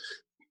muchísimo, ¿no?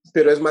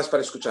 Pero es más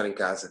para escuchar en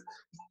casa.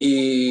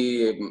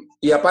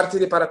 Y aparte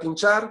de para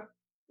pinchar,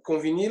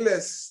 con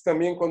viniles,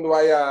 también cuando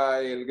haya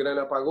el gran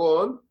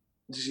apagón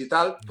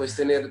digital, pues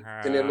tener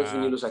los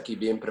vinilos aquí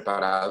bien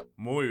preparados.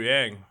 Muy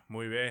bien,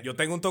 muy bien. Yo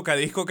tengo un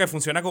tocadisco que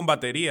funciona con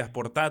baterías,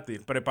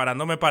 portátil,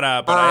 preparándome para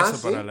eso,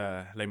 ¿sí?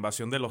 para la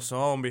invasión de los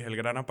zombies, el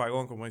gran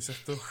apagón, como dices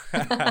tú.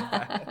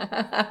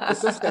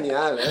 Eso es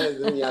genial,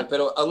 es genial.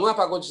 Pero un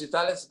apagón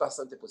digital es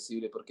bastante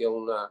posible porque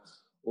un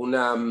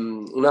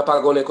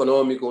apagón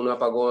económico, un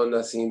apagón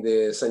así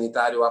de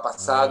sanitario ha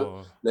pasado,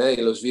 Oh. ¿no? Y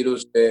los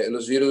virus se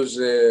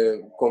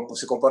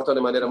comportan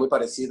de manera muy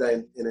parecida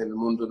en el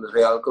mundo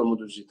real con el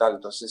mundo digital.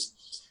 Entonces,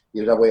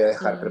 yo ya voy a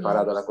dejar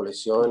preparado la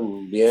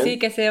colección bien. Sí,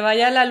 que se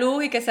vaya la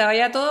luz y que se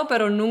vaya todo,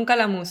 pero nunca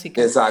la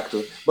música. Exacto.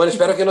 Bueno,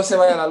 espero que no se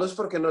vaya la luz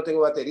porque no tengo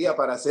batería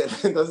para hacer,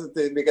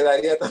 entonces me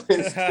quedaría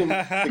también sin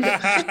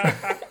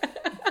música.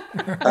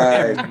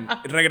 Ay.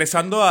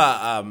 Regresando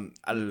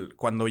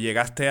cuando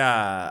llegaste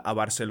a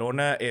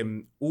Barcelona,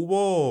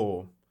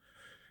 ¿hubo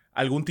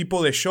algún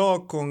tipo de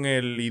shock con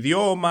el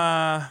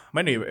idioma?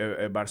 Bueno, y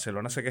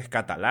Barcelona sé que es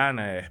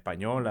catalana,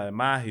 español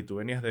además, y tú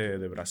venías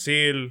de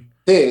Brasil.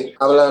 Sí,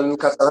 hablan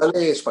catalán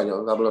y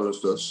español, hablan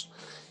los dos.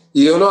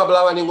 Y yo no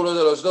hablaba ninguno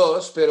de los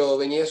dos, pero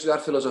venía a estudiar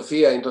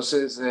filosofía,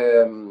 entonces,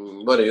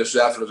 bueno, yo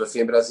estudiaba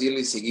filosofía en Brasil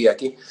y seguí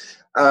aquí.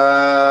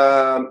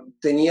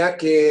 Tenía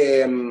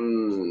que,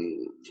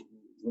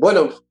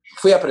 bueno,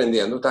 fui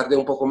aprendiendo, tardé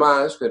un poco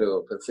más,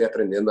 pero fui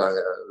aprendiendo a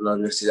la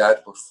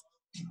universidad por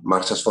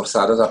marchas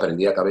forzadas,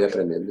 acabé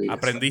aprendiendo.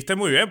 Aprendiste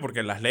muy bien,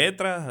 porque las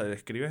letras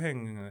escribes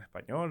en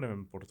español,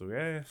 en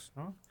portugués,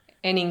 ¿no?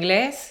 ¿En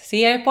inglés?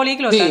 Sí, es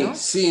políglota, Sí, ¿no?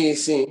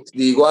 sí.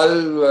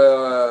 Igual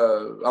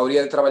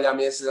habría de trabajar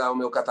más o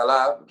meu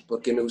catalán,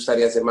 porque me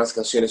gustaría hacer más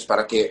canciones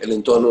para que el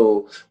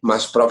entorno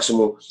más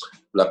próximo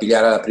la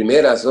pillara a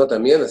primeras, ¿no?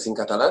 También, así en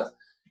catalán.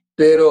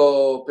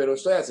 Pero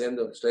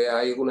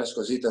hay algunas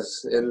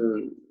cositas,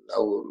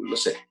 no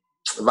sé,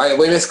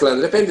 voy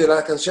mezclando, depende,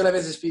 la canción a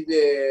veces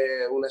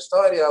pide una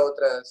historia,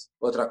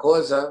 otra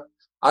cosa.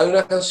 Hay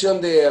una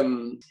canción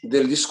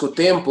del disco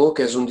Tempo,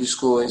 que es un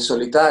disco en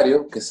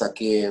solitario, que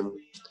saqué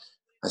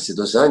hace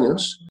 2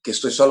 años, que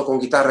estoy solo con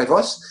guitarra y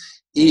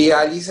voz, y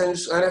allí hay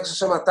una que se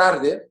llama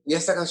Tarde, y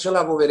esta canción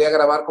la volveré a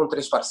grabar con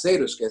 3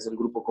 parceiros, que es el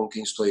grupo con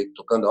quien estoy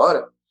tocando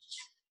ahora,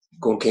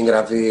 con quien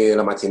grabé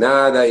La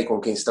Matinada y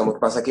con quien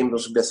pasa que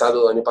hemos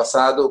empezado el año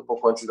pasado, un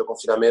poco antes del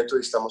confinamiento,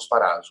 y estamos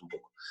parados un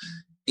poco.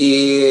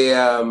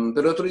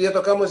 Pero otro día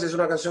tocamos, es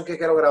una canción que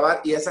quiero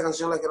grabar, y esa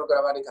canción la quiero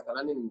grabar en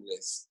catalán y en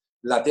inglés.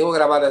 La tengo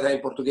grabada ya en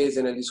portugués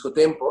en el disco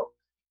Tempo,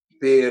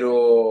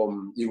 pero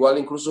igual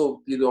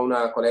incluso pido a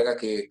una colega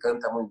que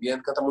canta muy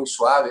bien, canta muy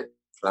suave,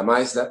 la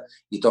maestra,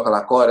 y toca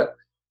la cora,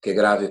 que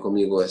grabe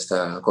conmigo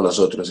con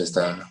nosotros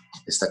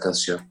esta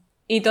canción.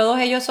 ¿Y todos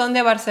ellos son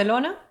de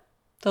Barcelona?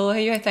 ¿Todos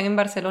ellos están en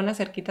Barcelona,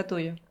 cerquita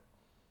tuyo?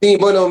 Sí,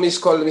 bueno, mis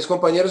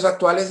compañeros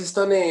actuales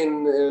están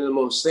en el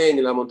Montseny,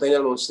 en la montaña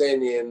del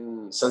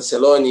Montseny, San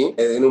Celoni,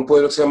 en un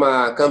pueblo que se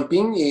llama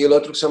Campín y el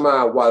otro que se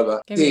llama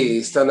Hualba. Qué Sí,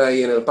 bien. están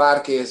ahí en el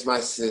parque, es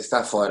más, está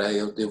afuera.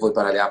 Yo voy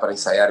para allá para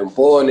ensayar un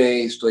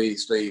pony,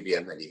 estoy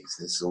bien allí,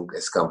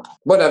 es campo.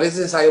 Bueno, a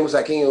veces ensayamos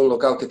aquí en un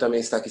local que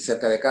también está aquí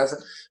cerca de casa,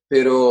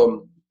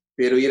 pero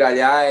ir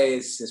allá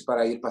es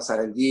para ir pasar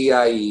el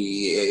día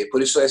y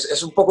por eso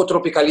es un poco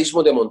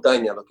tropicalismo de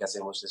montaña lo que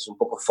hacemos, es un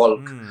poco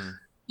folk Mm.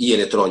 y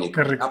electrónico.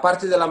 Qué rico.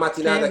 Aparte de la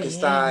matinada Qué que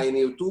está bien.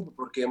 en YouTube,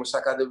 porque hemos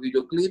sacado el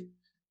videoclip,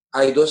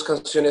 hay dos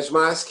canciones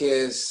más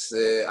que es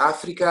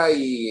África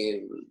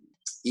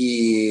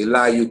y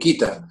La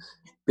Yuquita,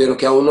 pero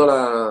que aún no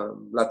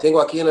la tengo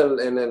aquí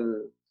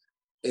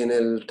en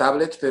el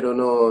tablet, pero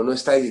no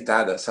está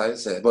editada,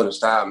 ¿sabes? Bueno,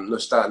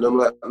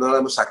 no la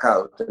hemos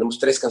sacado. Tenemos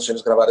 3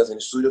 canciones grabadas en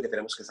estudio que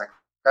tenemos que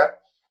sacar,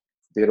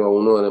 pero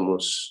aún no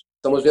hemos...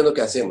 Estamos viendo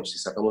qué hacemos. Si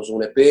sacamos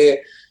un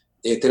EP,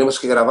 tenemos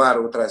que grabar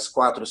otras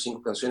 4 o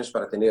 5 canciones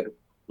para tener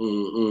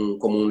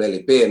como un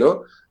LP,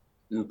 ¿no?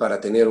 Para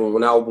tener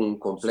un álbum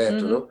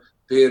completo, Ujú. ¿no?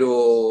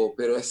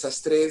 Pero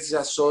esas 3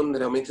 ya son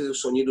realmente del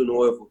sonido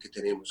nuevo que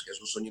tenemos, que es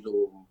un sonido,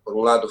 por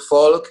un lado,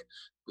 folk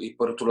y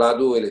por otro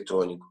lado,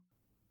 electrónico.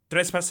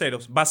 3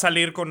 parceros. ¿Va a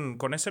salir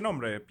con ese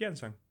nombre,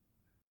 piensan?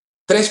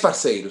 3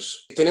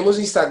 parceiros. Tenemos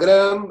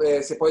Instagram,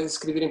 se puede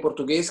escribir en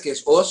portugués, que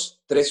es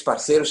Os 3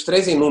 Parceiros,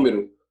 3 en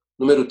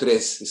número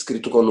 3,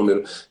 escrito con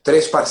número.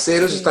 3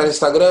 parceiros, está en Sí.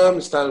 Instagram,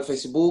 está en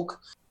Facebook.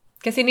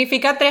 Que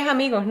significa 3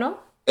 amigos,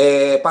 ¿no?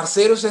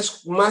 Parceiros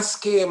es más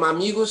que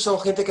amigos, son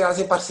gente que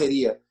hace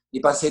parcería. Y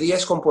parcería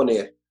es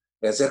componer.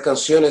 Hacer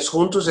canciones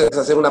juntos es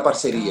hacer una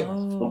parcería.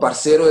 Un Oh.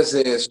 parcero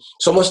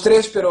somos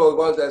 3, pero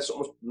igual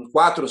somos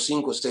 4,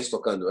 5, 6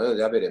 tocando,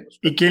 ya veremos.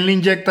 ¿Y quién le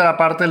inyecta la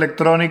parte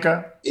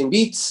electrónica? En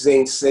beats,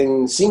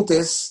 en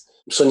sintes,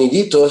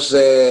 soniditos.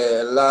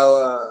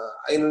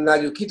 En la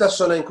Yuquita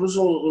suena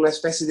incluso una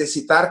especie de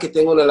sitar que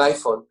tengo en el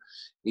iPhone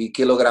y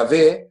que lo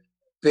grabé,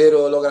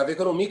 pero lo grabé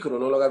con un micro,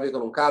 no lo grabé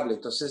con un cable,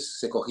 entonces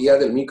se cogía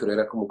del micro,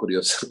 era como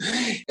curioso.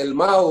 El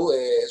Mau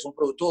es un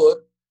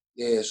productor,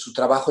 su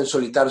trabajo en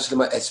solitario se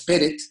llama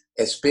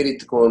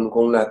Spirit con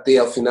una T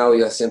al final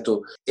y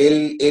acento.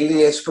 Él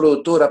es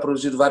productor, ha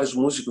producido varios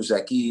músicos de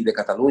aquí, de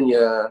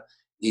Cataluña,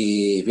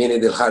 y viene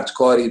del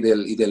hardcore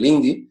y del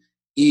indie.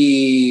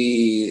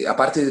 Y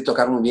aparte de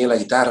tocar muy bien la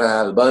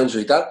guitarra, el banjo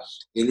y tal,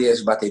 él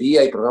es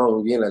batería y programa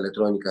muy bien la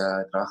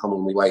electrónica, trabaja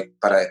muy guay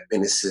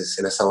en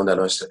esa onda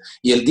nuestra.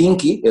 Y el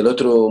Dinky, el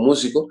otro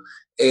músico,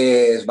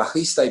 es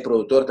bajista y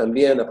productor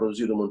también, ha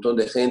producido un montón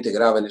de gente,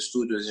 graba en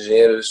estudios, es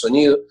ingeniero de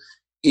sonido,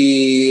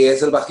 y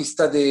es el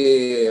bajista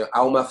de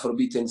Alma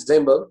Afrobeat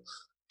Ensemble,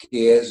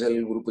 que es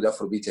el grupo de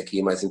Afrobeat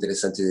aquí más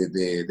interesante de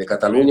Qué bien.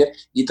 Cataluña,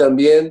 y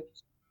también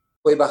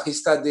fue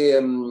bajista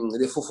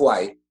de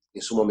Fufuai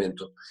en su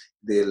momento,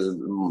 de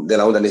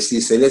la onda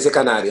mestiza. Él es de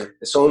Canarias.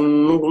 Son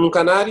un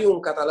canario,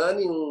 un catalán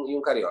y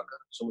un carioca.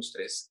 Somos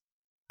 3.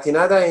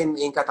 Matinada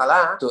en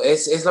catalán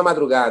es la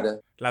madrugada.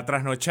 La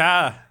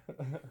trasnochada.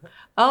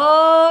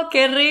 Oh,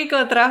 qué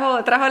rico.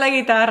 Trajo la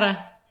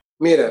guitarra.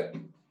 Mira,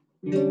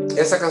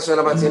 esa canción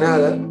La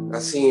Matinada,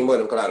 así,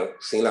 bueno, claro,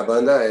 sin la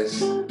banda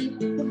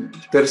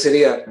pero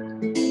sería...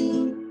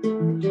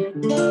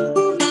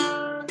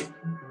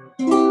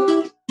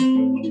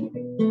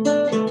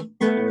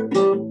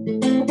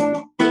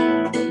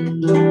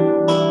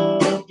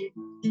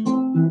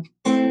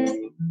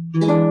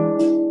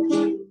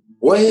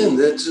 When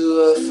the two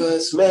of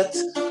us met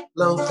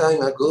long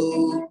time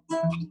ago,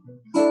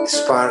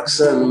 sparks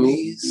and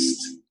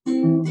mist,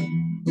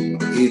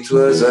 it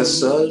was a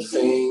soul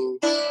thing.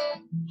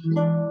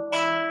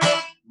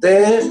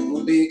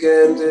 Then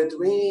began the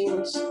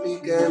dreams,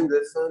 began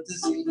the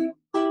fantasy.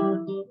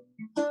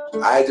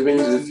 I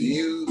dreamed of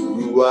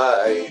you,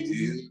 I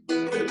do,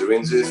 and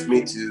dreams of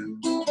me too.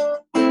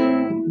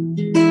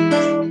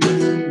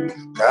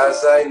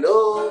 'Cause I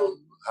know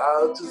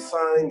how to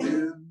find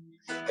you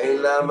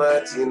en la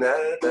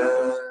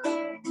matinada.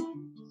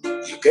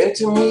 You came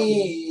to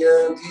me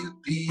and you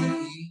be.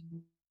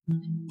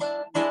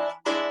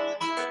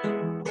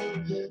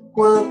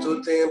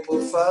 Quanto tempo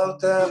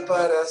falta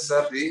para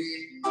saber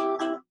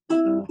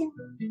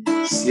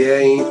se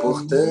é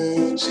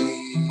importante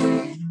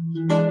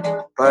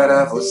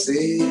para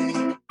você?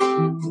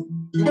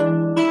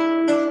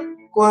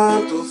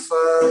 Quanto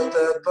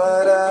falta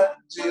para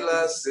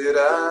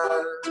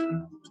dilacerar,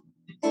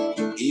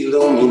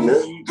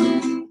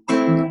 iluminando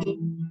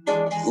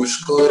os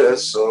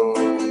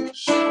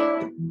corações?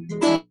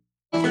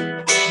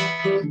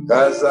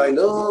 'Cause I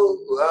know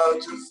how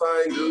to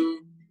find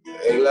you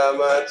en la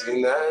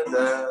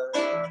matinada.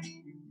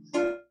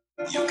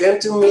 You came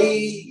to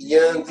me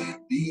and you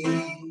be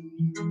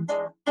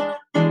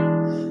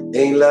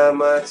en la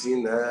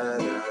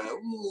matinada.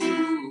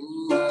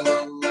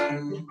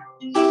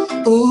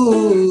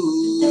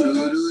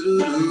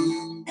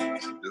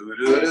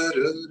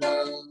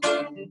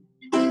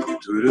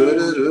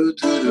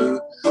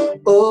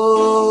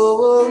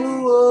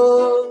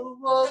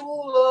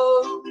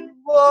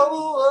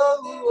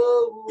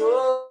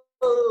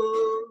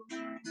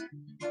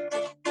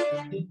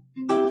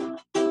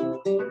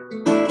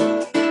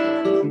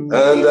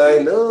 And I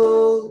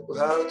know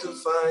how to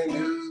find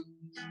you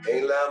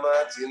in la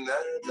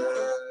matinata.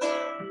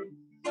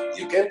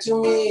 You came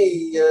to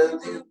me and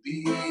you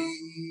be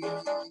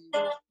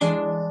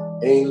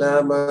in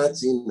la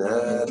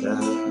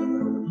matinata.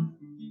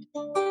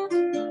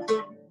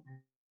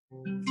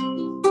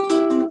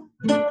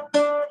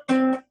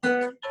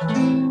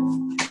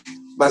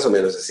 Más o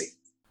menos así.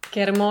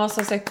 Qué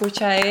hermoso se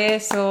escucha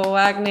eso,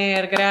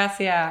 Wagner,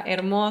 gracias.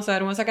 Hermoso,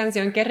 hermosa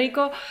canción. Qué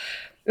rico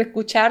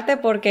escucharte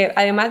porque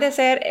además de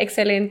ser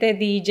excelente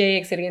DJ,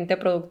 excelente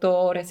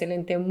productor,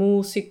 excelente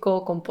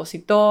músico,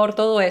 compositor,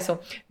 todo eso,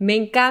 me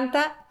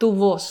encanta tu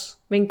voz.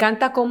 Me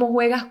encanta cómo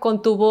juegas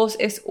con tu voz,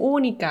 es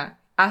única.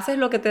 Haces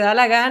lo que te da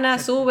la gana,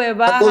 sube,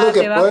 baja,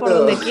 te vas por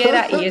donde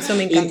quiera y eso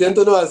me encanta.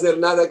 Intento no hacer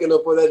nada que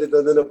no pueda, de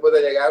donde no pueda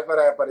llegar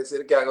para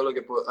parecer que hago lo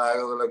que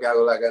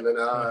hago la gana,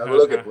 no, hago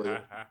lo que puedo.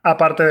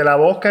 Aparte de la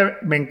voz que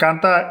me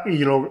encanta, y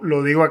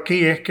lo digo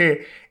aquí, es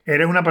que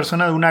eres una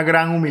persona de una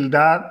gran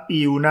humildad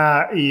y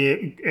una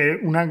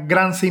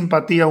gran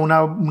simpatía,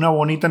 una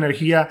bonita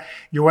energía.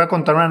 Yo voy a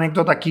contar una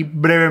anécdota aquí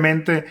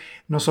brevemente.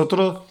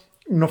 Nosotros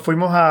nos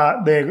fuimos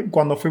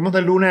cuando fuimos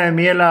de luna de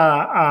miel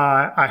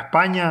a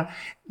España,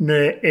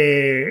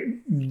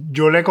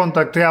 yo le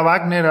contacté a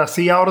Wagner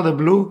así out of the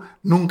blue,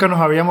 nunca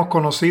nos habíamos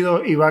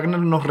conocido y Wagner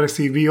nos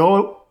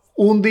recibió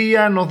un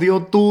día, nos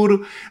dio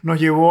tour, nos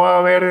llevó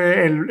a ver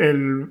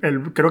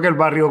creo que el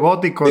barrio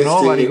gótico, ¿no?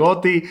 Sí.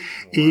 Barigotti,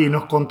 y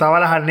nos contaba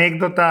las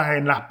anécdotas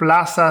en las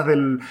plazas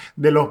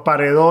de los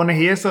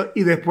paredones y eso,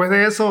 y después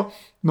de eso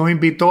nos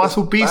invitó a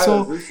su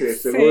piso. Sí,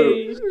 seguro.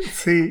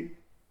 Sí.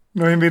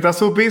 Nos invitó a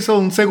su piso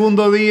un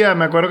segundo día.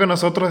 Me acuerdo que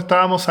nosotros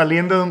estábamos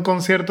saliendo de un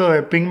concierto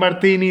de Pink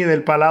Martini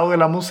del Palau de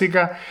la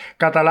Música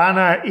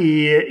Catalana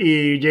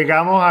y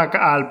llegamos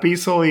al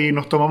piso y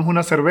nos tomamos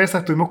una cerveza.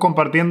 Estuvimos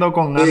compartiendo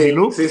con Andy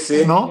Luke,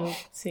 ¿no?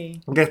 Sí.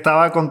 Que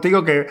estaba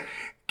contigo, que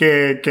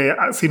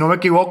si no me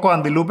equivoco,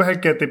 Andy Lupe es el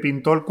que te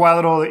pintó el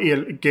cuadro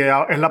y que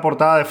es la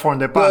portada de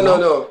Wagner Pa. No.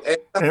 O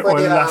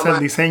él hace el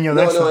diseño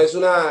de eso. No, es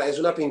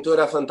una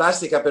pintora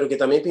fantástica, pero que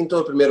también pintó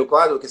el primer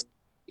cuadro que se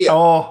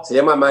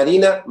llama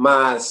Marina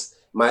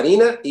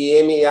y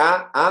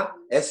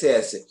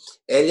M-A-A-S-S.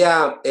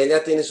 Ella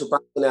tiene su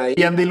página ahí.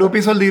 Y Andy Lupe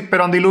hizo el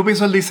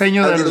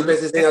diseño del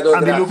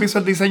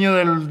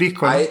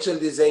disco, ¿no? Ha hecho el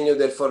diseño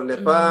del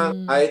Wagner Pa,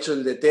 ha hecho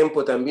el de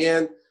Tempo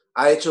también,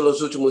 ha hecho los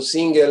últimos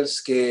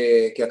singles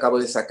que acabo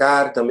de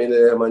sacar, también el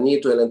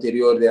hermanito, el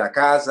anterior de A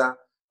Casa,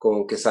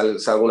 con que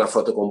salga una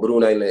foto con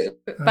Bruna.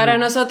 Para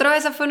nosotros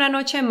esa fue una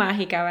noche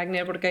mágica,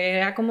 Wagner, porque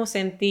era como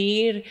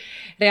sentir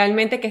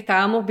realmente que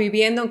estábamos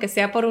viviendo, aunque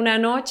sea por una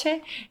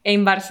noche,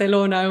 en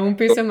Barcelona, en un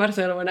piso en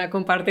Barcelona,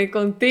 compartir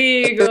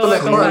contigo,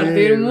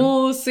 compartir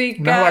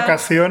música. Unas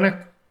vacaciones.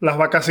 Las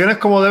vacaciones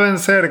como deben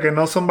ser, que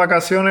no son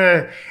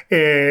vacaciones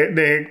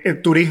de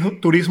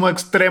turismo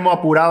extremo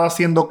apurado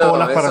haciendo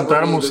colas para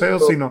entrar al museo,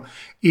 sino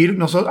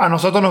a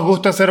nosotros nos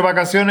gusta hacer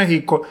vacaciones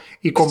y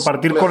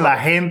compartir con la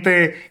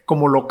gente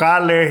como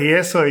locales y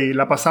eso, y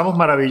la pasamos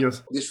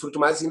maravilloso. Disfruto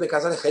más ir de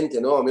casa de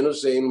gente, ¿no? Al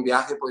menos en un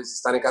viaje puedes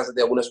estar en casa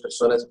de algunas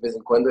personas de vez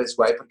en cuando, es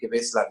guay porque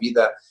ves la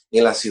vida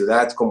en la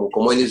ciudad,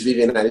 como ellos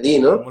viven allí,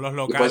 ¿no? Como los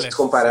locales. Y puedes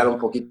comparar un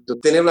poquito,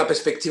 tener una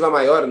perspectiva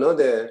mayor, ¿no?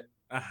 De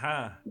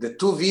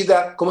tu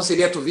vida, ¿cómo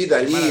sería tu vida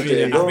allí?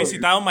 ¿Has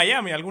visitado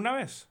Miami alguna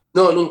vez?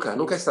 No, nunca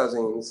estás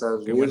en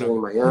Estados Unidos o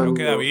en Miami. Creo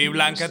que David y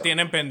Blanca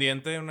tienen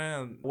pendiente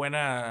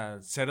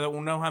ser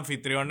unos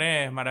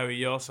anfitriones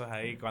maravillosos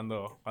ahí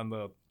cuando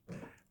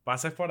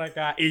pases por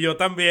acá. Y yo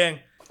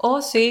también.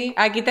 Oh, sí,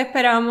 aquí te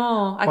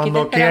esperamos.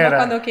 Cuando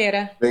quieras.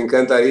 Me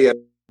encantaría.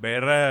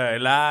 Ver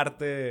el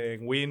arte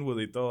en Wynwood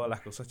y todas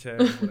las cosas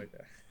chéveres por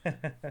acá.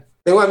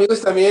 Tengo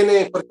amigos también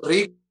en Puerto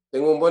Rico.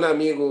 Tengo un buen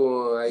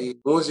amigo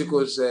ahí,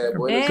 músicos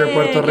buenos. De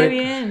Puerto Rico. Qué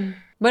bien.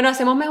 Bueno,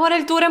 hacemos mejor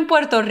el tour en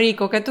Puerto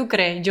Rico, ¿qué tú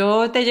crees?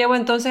 Yo te llevo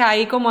entonces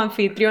ahí como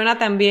anfitriona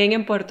también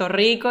en Puerto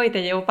Rico y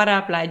te llevo para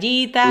la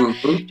playita.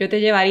 Yo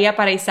te llevaría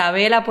para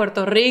Isabela,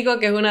 Puerto Rico,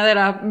 que es una de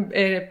las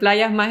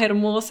playas más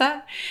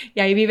hermosas y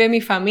ahí vive mi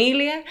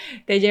familia.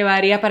 Te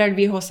llevaría para el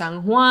Viejo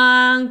San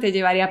Juan, te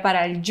llevaría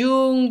para el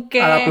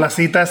Yunque. A la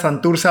placita de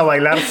Santurce a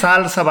bailar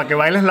salsa, para que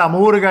bailes la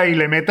murga y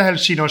le metas el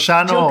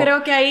chinochano. Yo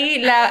creo que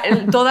ahí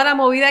toda la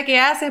movida que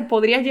haces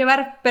podrías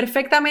llevar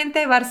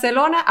perfectamente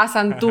Barcelona a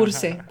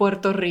Santurce,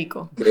 Puerto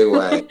Rico. Qué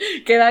guay.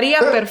 Quedaría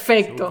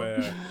perfecto.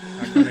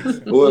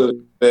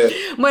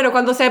 Bueno,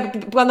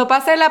 cuando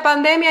pase la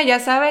pandemia ya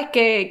sabes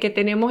que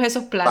tenemos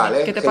esos planes.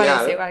 Vale, ¿Qué te genial.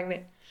 parece,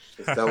 Wagner?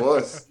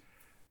 Estamos.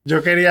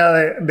 Yo quería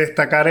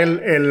destacar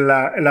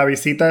la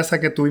visita esa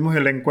que tuvimos,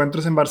 el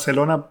encuentro en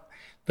Barcelona,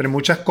 entre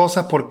muchas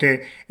cosas,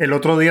 porque el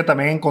otro día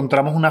también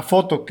encontramos una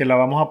foto que la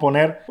vamos a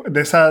poner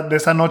de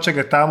esa noche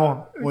que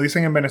estábamos, como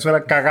dicen en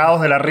Venezuela,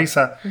 cagados de la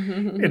risa.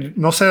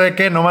 No sé de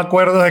qué, no me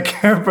acuerdo de qué,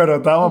 pero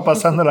estábamos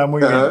pasándola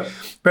muy bien.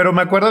 Pero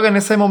me acuerdo que en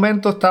ese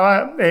momento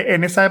estaba,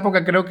 en esa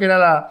época creo que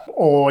era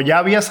o ya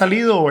había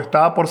salido o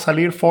estaba por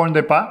salir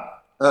Wagner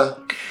Pa.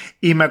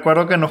 Y me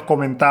acuerdo que nos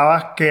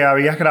comentabas que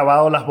habías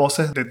grabado las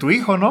voces de tu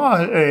hijo, ¿no?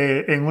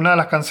 En una de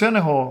las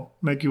canciones, ¿o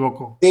me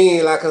equivoco?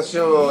 Sí, la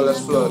canción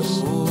Las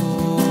Flores.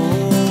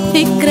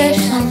 Y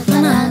creixen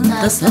fanada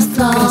altas las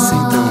flores.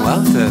 Crescem tão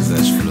altas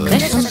as flores.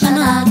 Crecen tan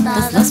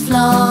altas las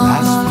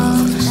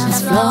flores.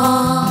 Las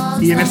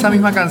flores. Y en esa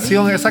misma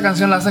canción, esa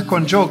canción la haces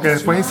con Joe, que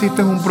después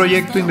hiciste un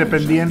proyecto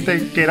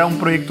independiente que era un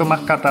proyecto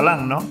más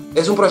catalán, ¿no?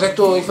 Es un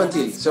proyecto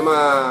infantil, se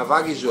llama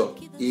Wagner Pa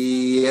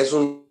y es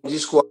un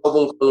disco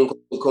álbum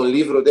con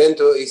libro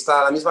dentro y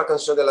está la misma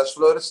canción de las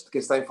flores que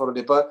está en Forno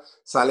de Pa,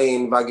 sale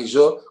en Wagner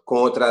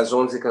con otras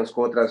 11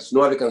 con otras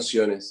 9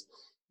 canciones.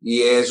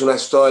 Y es una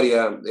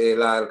historia,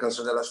 la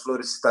canción de las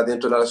flores está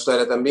dentro de la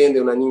historia también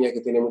de una niña que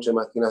tiene mucha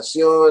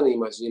imaginación,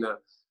 imagina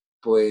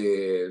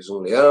pues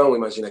un león,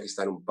 imagina que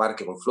está en un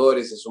parque con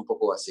flores, es un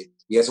poco así.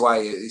 Y es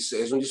guay,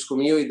 es un disco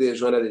mío y de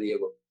Joana de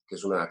Diego, que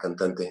es una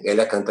cantante.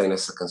 Ella canta en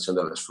esa canción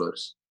de las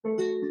flores.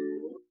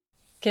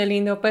 Qué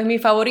lindo. Pues mi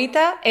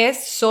favorita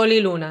es Sol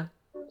y Luna.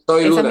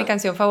 Soy Esa Luna. es mi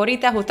canción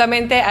favorita.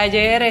 Justamente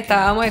ayer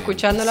estábamos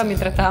escuchándola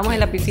mientras estábamos en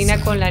la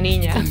piscina con la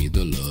niña. Com mi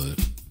dolor.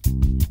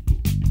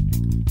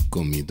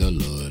 Com mi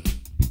dolor.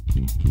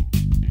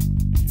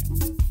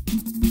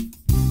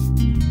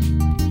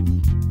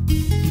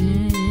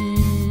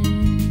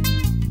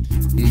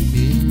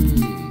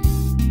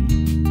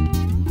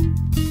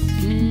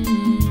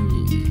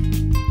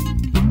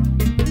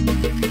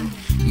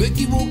 Me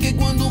equivoqué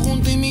cuando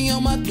junté mi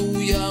alma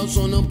tuya, o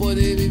solo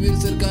puede vivir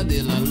cerca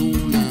de la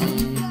luna.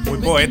 Muy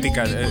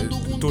poética.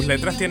 Tus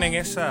letras tienen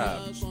esa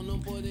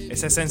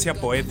esencia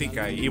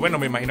poética. Y bueno,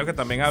 me imagino que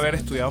también haber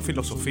estudiado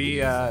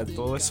filosofía,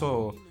 todo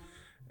eso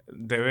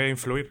debe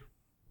influir.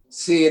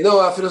 Sí,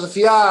 no, la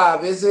filosofía a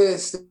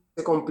veces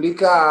se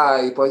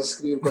complica y puedes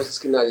escribir cosas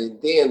que nadie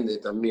entiende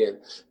también,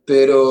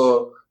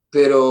 pero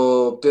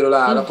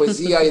la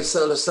poesía y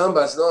los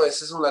sambas, ¿no?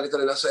 Esa es una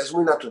letra, es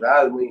muy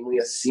natural, muy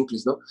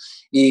simples, ¿no?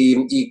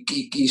 Y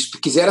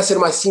quisiera ser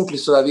más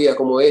simples todavía,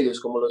 como ellos,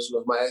 como los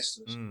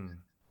maestros.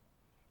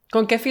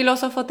 ¿Con qué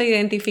filósofo te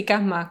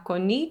identificas más?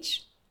 ¿Con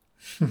Nietzsche?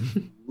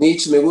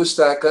 Nietzsche me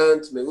gusta,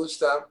 Kant me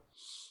gusta,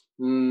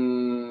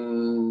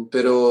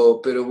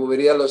 pero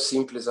volvería a los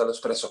simples, a los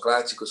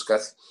presocráticos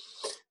casi,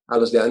 a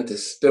los de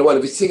antes. Pero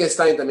bueno,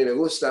 Wittgenstein también me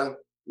gusta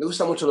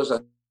mucho los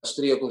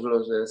austríacos,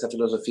 esa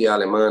filosofía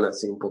alemana,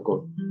 así un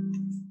poco.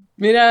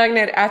 Mira,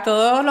 Wagner, a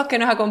todos los que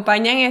nos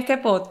acompañan en este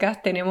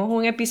podcast tenemos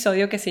un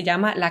episodio que se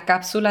llama La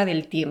cápsula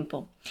del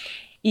tiempo.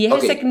 Y es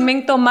el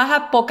segmento más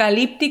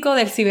apocalíptico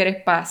del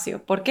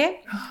ciberespacio. ¿Por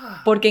qué?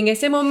 Porque en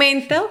ese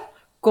momento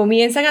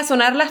comienzan a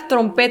sonar las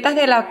trompetas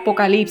del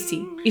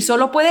apocalipsis y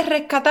solo puedes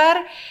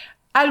rescatar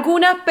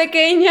algunas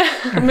pequeñas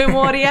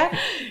memorias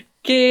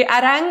que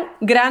harán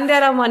grande a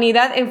la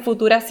humanidad en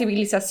futuras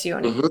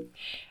civilizaciones.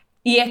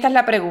 Y esta es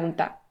la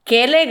pregunta.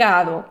 ¿Qué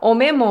legado o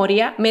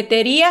memoria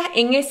meterías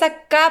en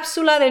esa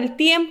cápsula del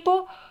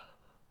tiempo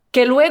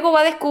que luego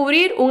va a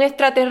descubrir un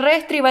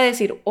extraterrestre y va a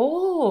decir,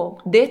 oh,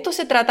 de esto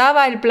se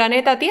trataba el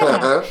planeta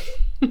Tierra?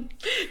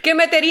 ¿Qué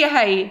meterías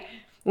ahí?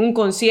 ¿Un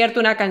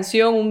concierto, una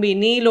canción, un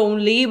vinilo,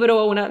 un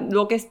libro,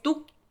 lo que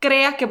tú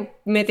creas que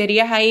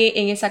meterías ahí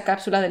en esa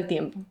cápsula del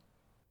tiempo?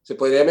 Se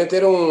podría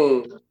meter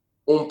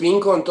un pin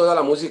con toda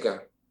la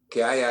música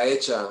que haya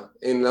hecha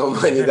en la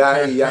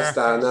humanidad y ya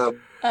está, nada.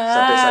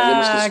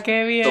 Pensaríamos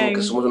qué bien.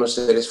 que somos unos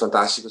seres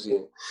fantásticos y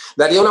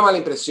daría una mala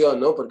impresión,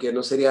 ¿no? Porque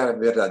no sería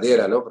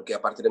verdadera, ¿no? Porque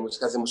aparte de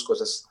música hacemos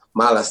cosas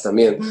malas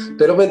también.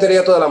 Pero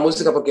metería toda la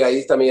música porque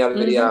ahí también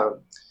habría,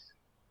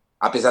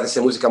 a pesar de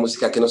ser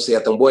música que no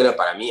sea tan buena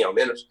para mí, al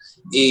menos,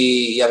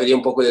 y habría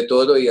un poco de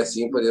todo y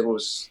así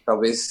podemos, tal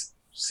vez,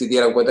 se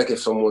dieran cuenta que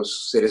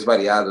somos seres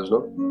variados,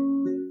 ¿no?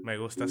 Me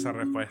gusta esa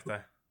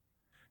respuesta.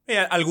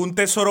 ¿Algún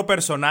tesoro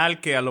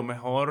personal que a lo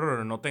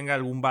mejor no tenga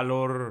algún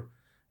valor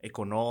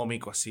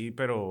económico así,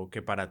 pero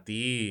que para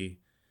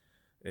ti,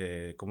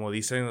 como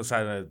dicen, o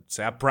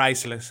sea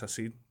priceless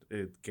así,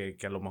 que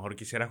a lo mejor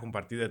quisieras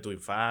compartir de tu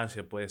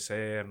infancia, puede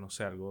ser, no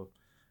sé, algo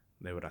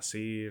de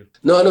Brasil?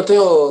 No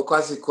tengo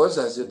casi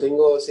cosas. Yo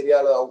tengo,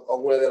 sería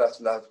alguna de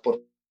las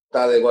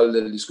portadas igual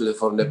del disco de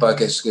Forno de Pa,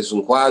 que es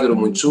un cuadro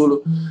muy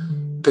chulo,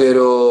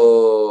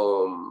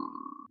 pero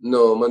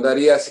no,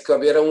 mandaría, si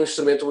hubiera un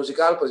instrumento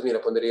musical, pues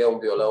mira, pondría un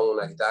violón,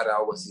 una guitarra,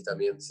 algo así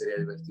también, sería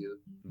divertido.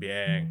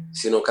 Bien.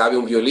 Si no cabe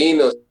un violín,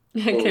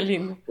 Qué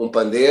lindo. un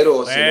pandero,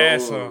 o si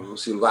no, un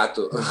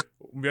silbato.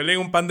 Un violín,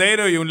 un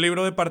pandero y un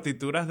libro de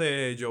partituras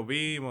de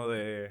Jobim o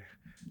de,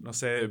 no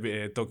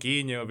sé,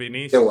 Toquiño, Qué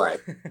Vinicius. guay.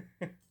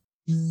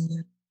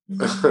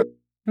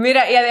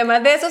 Mira, y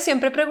además de eso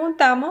siempre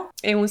preguntamos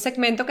en un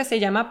segmento que se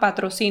llama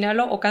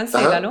Patrocínalo o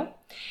Cancélalo.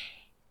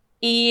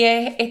 Y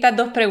es estas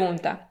dos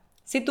preguntas.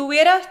 Si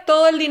tuvieras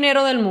todo el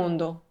dinero del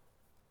mundo,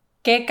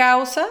 ¿qué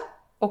causa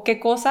o qué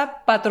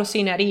cosa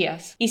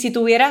patrocinarías? Y si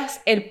tuvieras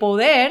el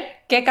poder,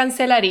 ¿qué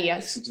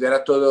cancelarías? Si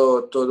tuviera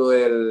todo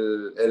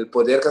el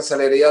poder,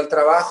 cancelaría el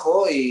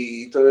trabajo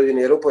y todo el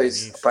dinero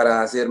pues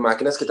para hacer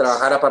máquinas que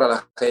trabajara para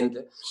la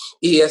gente.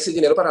 Y ese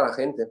dinero para la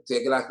gente, o sea,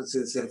 que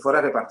se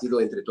fuera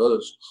repartido entre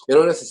todos. Yo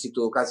no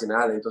necesito casi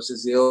nada,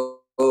 entonces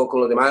yo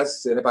con lo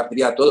demás se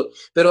repartiría todo.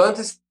 Pero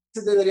antes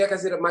se tendría que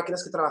hacer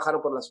máquinas que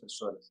trabajaran por las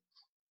personas.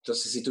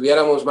 Entonces, si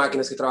tuviéramos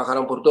máquinas que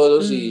trabajaran por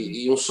todos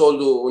y un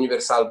sueldo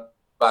universal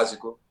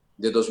básico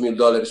de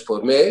 $2,000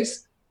 por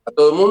mes, a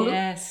todo el mundo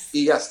Yes.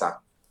 y ya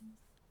está.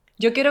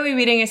 Yo quiero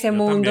vivir en ese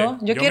mundo. también.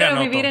 Yo Yo quiero me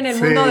anoto. vivir en el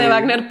Sí. mundo de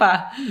Wagner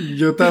Pa.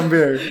 Yo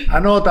también.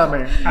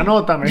 Anótame.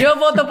 Yo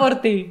voto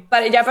por ti.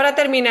 Ya para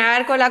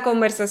terminar con la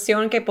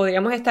conversación, que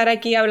podríamos estar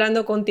aquí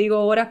hablando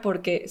contigo horas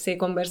porque se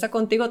conversa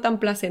contigo tan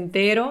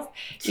placentero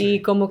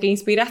y como que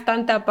inspiras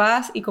tanta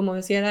paz y como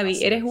decía David,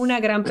 Así eres es. una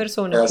gran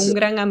persona, Gracias. un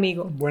gran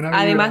amigo, Buena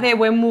vibra. además de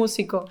buen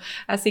músico.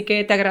 Así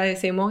que te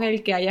agradecemos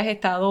el que hayas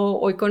estado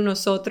hoy con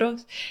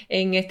nosotros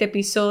en este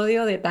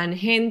episodio de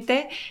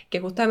Tangente, que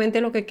justamente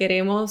lo que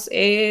queremos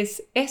es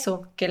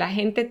eso, que la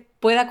gente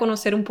pueda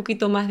conocer un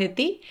poquito más de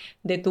ti,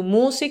 de tu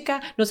música.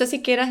 No sé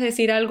si quieras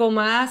decir algo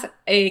más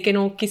que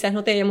no, quizás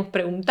no te hayamos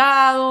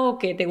preguntado, o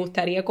que te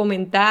gustaría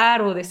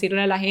comentar o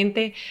decirle a la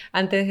gente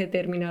antes de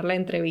terminar la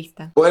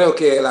entrevista. Bueno,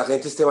 que la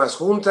gente esté más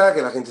junta,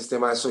 que la gente esté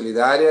más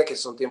solidaria, que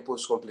son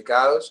tiempos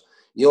complicados.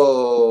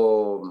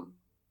 Yo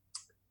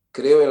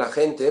creo en la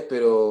gente,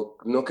 pero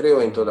no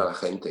creo en toda la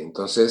gente.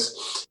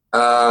 Entonces,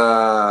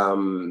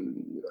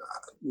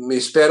 me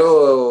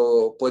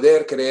espero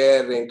poder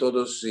creer en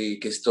todos y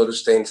que todos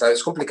estén, ¿sabes?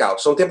 Es complicado.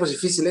 Son tiempos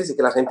difíciles y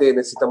que la gente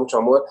necesita mucho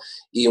amor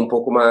y un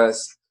poco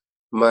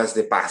más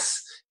de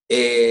paz.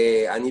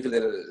 A nivel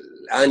de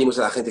ánimos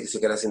a la gente que se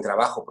queda sin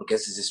trabajo porque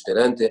es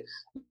desesperante.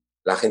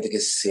 La gente que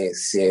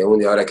se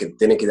hunde ahora, que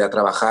tiene que ir a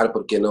trabajar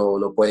porque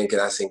no pueden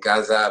quedarse en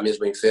casa,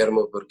 mismo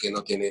enfermo porque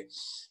no tiene...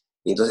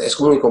 Entonces es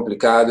muy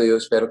complicado. Yo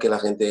espero que la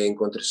gente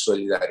encuentre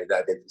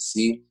solidaridad entre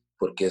sí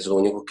porque es lo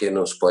único que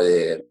nos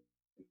puede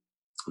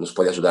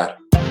ayudar.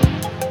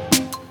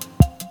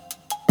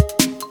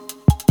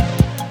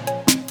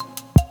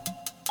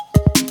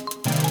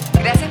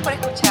 Gracias por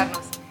escucharnos.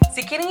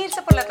 Si quieren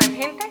irse por la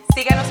tangente,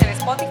 síganos en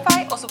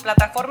Spotify o su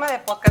plataforma de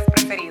podcast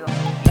preferido.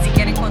 Y si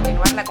quieren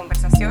continuar la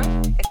conversación,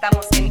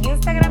 estamos en